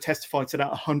kind of testify to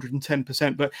that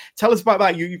 110%. But tell us about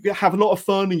that. You have a lot of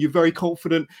fun and you're very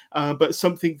confident, but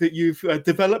something that you've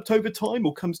developed over time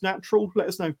or comes natural. Let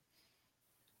us know.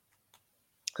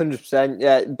 100%.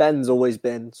 Yeah, Ben's always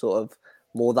been sort of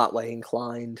more that way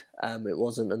inclined. It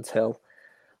wasn't until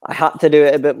I had to do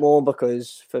it a bit more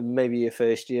because for maybe your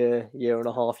first year and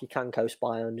a half, you can coast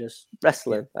by on just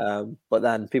wrestling. But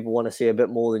then people want to see a bit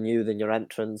more than your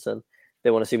entrance, and they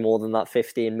want to see more than that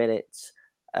 15 minutes.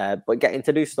 But getting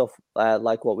to do stuff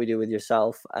like what we do with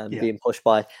yourself and being pushed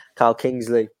by Carl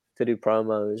Kingsley to do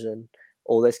promos and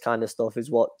all this kind of stuff is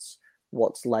what's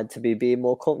led to me being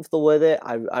more comfortable with it.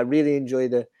 I really enjoy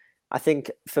I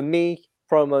think for me,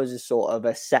 promos is sort of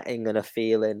a setting and a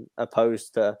feeling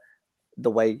opposed to the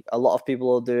way a lot of people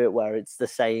will do it, where it's the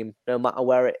same no matter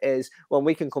where it is. When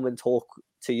we can come and talk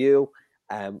to you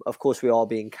Of course, we are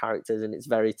being characters, and it's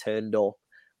very turned up.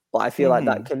 But I feel like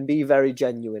that can be very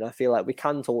genuine. I feel like we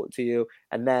can talk to you,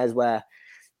 and there's where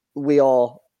we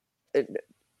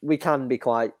can be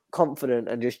quite confident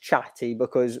and just chatty,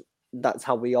 because that's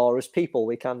how we are as people.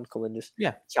 We can come and just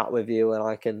chat with you, and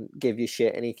I can give you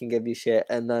shit and he can give you shit,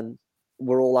 and then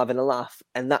we're all having a laugh,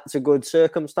 and that's a good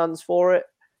circumstance for it.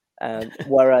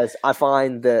 Whereas I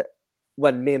find that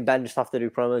when me and Ben just have to do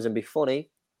promos and be funny,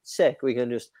 sick, we can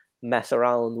just mess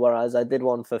around. Whereas I did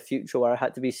one for Future where I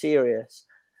had to be serious.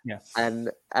 Yes. And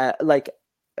like,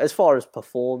 as far as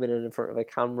performing in front of a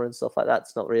camera and stuff like that,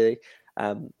 it's not really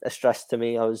a stress to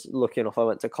me. I was lucky enough, I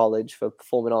went to college for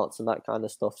performing arts and that kind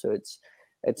of stuff. So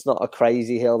it's not a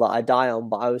crazy hill that I die on,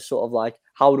 but I was sort of like,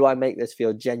 how do I make this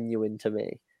feel genuine to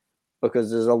me?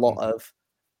 Because there's a lot of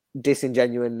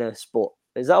disingenuousness, but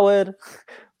is that a word?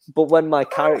 But when my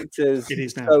characters, it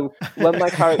is now. So when my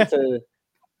character,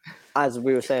 as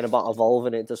we were saying about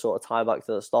evolving it to sort of tie back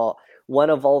to the start,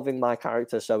 when evolving my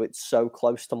character so it's so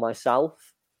close to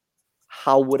myself,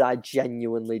 how would I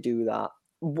genuinely do that?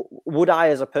 Would I,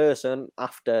 as a person,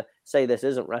 after, say this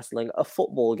isn't wrestling, a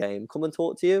football game, come and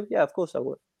talk to you? Yeah, of course I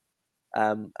would.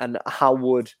 And how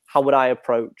would I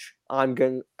approach? I'm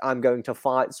going to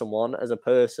fight someone as a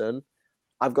person.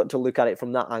 I've got to look at it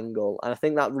from that angle, and I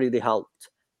think that really helped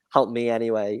me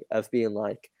anyway, of being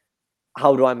like,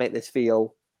 how do I make this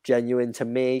feel genuine to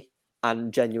me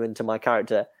and genuine to my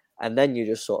character? And then you're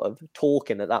just sort of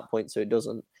talking at that point, so it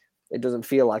doesn't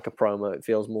feel like a promo. It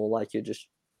feels more like you're just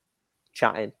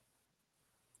chatting.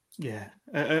 Yeah,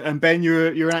 and Ben, you're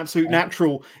an absolute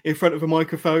natural in front of a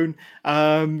microphone.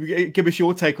 Give us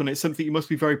your take on it. Something you must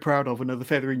be very proud of. Another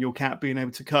feather in your cap, being able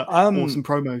to cut awesome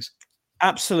promos.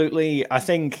 Absolutely, I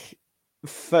think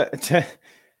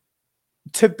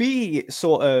to be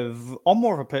sort of on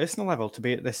more of a personal level, to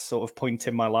be at this sort of point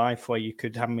in my life where you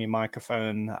could have me a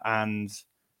microphone and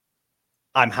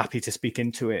I'm happy to speak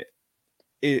into it,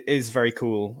 is very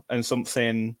cool, and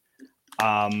something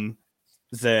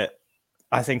that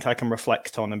I think I can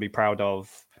reflect on and be proud of.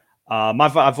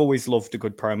 I've always loved a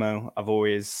good promo. I've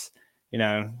always,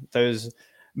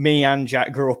 me and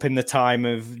Jack grew up in the time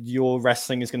of your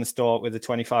wrestling is going to start with a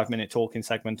 25-minute talking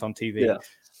segment on TV. Yeah.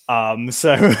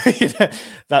 So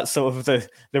that's sort of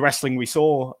the wrestling we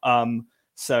saw.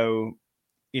 So,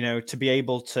 to be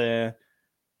able to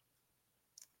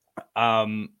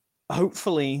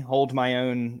hopefully hold my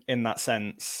own in that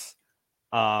sense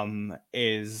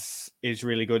is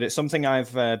really good. It's something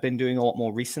I've been doing a lot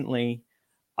more recently.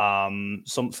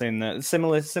 Something that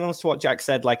similar to what Jack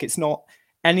said. Like, it's not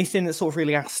anything that's sort of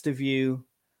really asked of you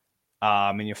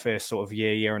in your first sort of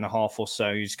year and a half or so.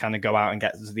 You just kind of go out and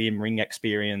get the in-ring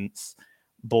experience.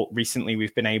 But recently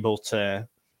we've been able to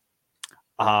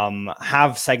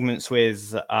have segments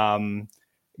with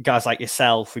guys like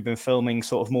yourself. We've been filming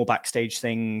sort of more backstage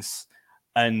things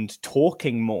and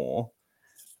talking more.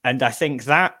 And I think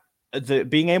that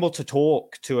being able to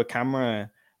talk to a camera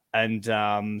and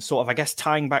sort of, I guess,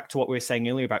 tying back to what we were saying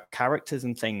earlier about characters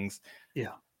and things,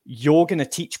 you're going to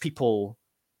teach people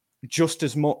just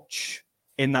as much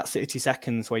in that 30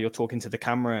 seconds where you're talking to the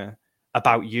camera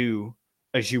about you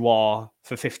as you are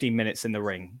for 15 minutes in the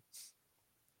ring.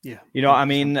 Yeah. You know what I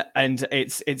mean? And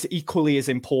it's equally as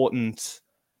important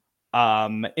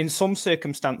in some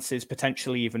circumstances,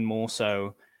 potentially even more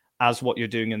so, as what you're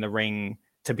doing in the ring,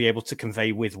 to be able to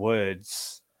convey with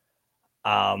words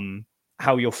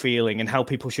how you're feeling and how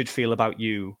people should feel about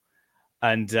you.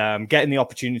 And getting the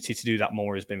opportunity to do that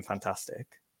more has been fantastic.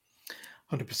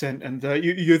 100%. And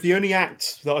you're the only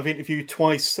act that I've interviewed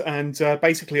twice, and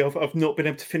basically I've not been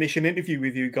able to finish an interview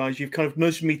with you guys. You've kind of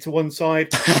nudged me to one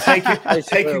side,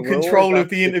 taking control of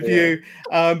the interview.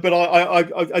 But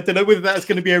I don't know whether that's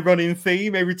going to be a running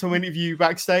theme every time I interview you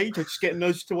backstage. I just get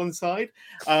nudged to one side.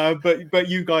 But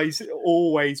you guys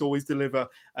always deliver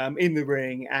in the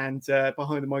ring and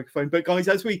behind the microphone. But guys,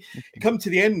 as we come to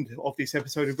the end of this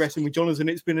episode of Wrestling with Jonathan,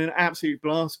 it's been an absolute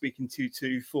blast speaking to you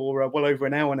two for well over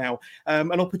an hour now.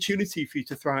 An opportunity for you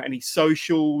to throw out any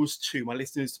socials to my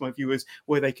listeners, to my viewers,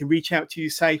 where they can reach out to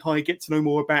you, say hi, get to know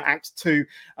more about Act 2,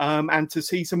 and to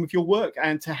see some of your work.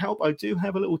 And to help, I do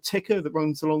have a little ticker that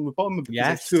runs along the bottom. Because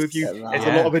there's two of you, there's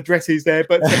a lot of addresses there.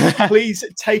 But please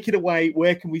take it away.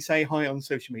 Where can we say hi on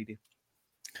social media?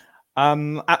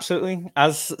 Absolutely,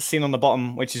 as seen on the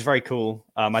bottom, which is very cool.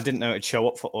 I didn't know it'd show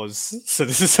up for us, so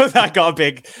this is something I got a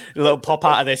big little pop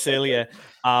out of this earlier.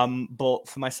 But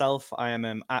for myself, I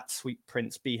am at Sweet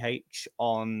Prince BH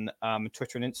on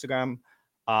Twitter and Instagram.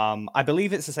 I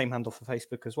believe it's the same handle for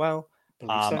Facebook as well.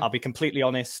 I'll be completely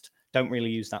honest, don't really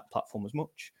use that platform as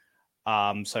much.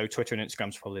 So Twitter and Instagram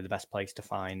is probably the best place to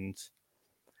find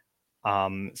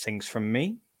things from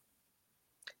me.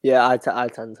 Yeah, I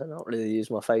tend to not really use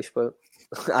my Facebook.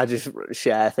 I just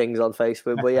share things on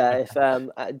Facebook. But yeah, if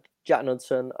Jack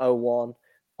Knudsen 01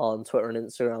 on Twitter and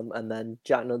Instagram, and then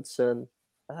Jack Knudsen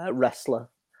Wrestler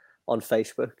on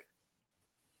Facebook.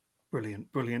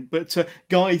 Brilliant. But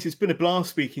guys, it's been a blast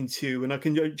speaking to you, and I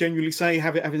can genuinely say,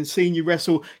 having seen you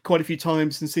wrestle quite a few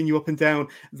times and seen you up and down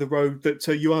the road, that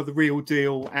you are the real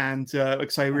deal, and like I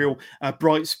say, a real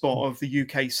bright spot of the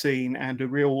UK scene, and a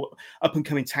real up and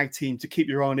coming tag team to keep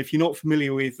your eye on. If you're not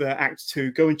familiar with Act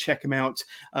 2, go and check them out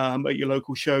at your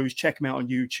local shows. Check them out on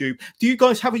YouTube. Do you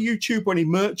guys have a YouTube or any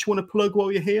merch you want to plug while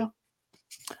you're here?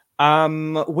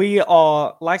 We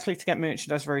are likely to get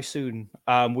merchandise very soon.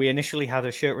 We initially had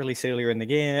a shirt release earlier in the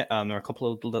year. There are a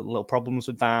couple of little problems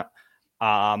with that.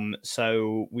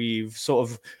 So we've sort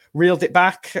of reeled it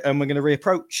back, and we're going to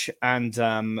reapproach,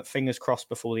 and fingers crossed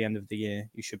before the end of the year,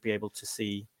 you should be able to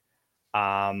see.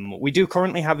 We do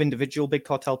currently have individual Big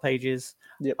Cartel pages.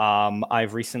 Yep.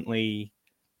 I've recently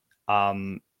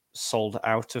sold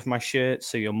out of my shirt,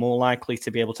 so you're more likely to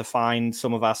be able to find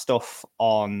some of our stuff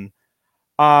on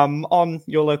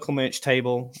your local merch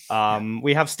table.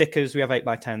 We have stickers, we have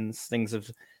 8x10s, things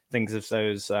of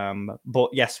those. But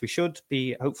yes, we should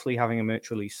be hopefully having a merch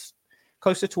release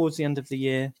closer towards the end of the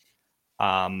year.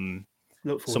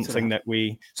 Something that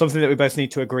we both need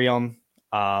to agree on.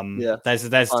 There's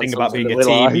a thing about being a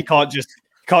team. You can't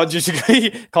just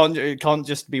agree. Can't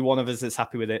just be one of us that's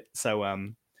happy with it. So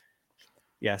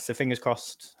so fingers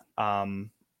crossed.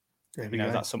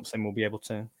 That's something we'll be able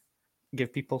to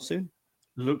give people soon.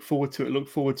 Look forward to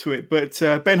it. But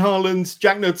Ben Harland,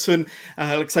 Jack Knudsen,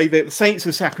 like I say, the Saints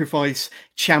of Sacrifice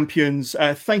champions.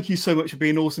 Thank you so much for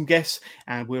being awesome guests,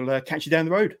 and we'll catch you down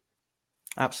the road.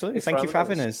 Absolutely. Thank you for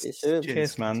having us.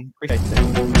 Cheers, man. Appreciate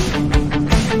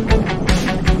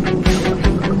it.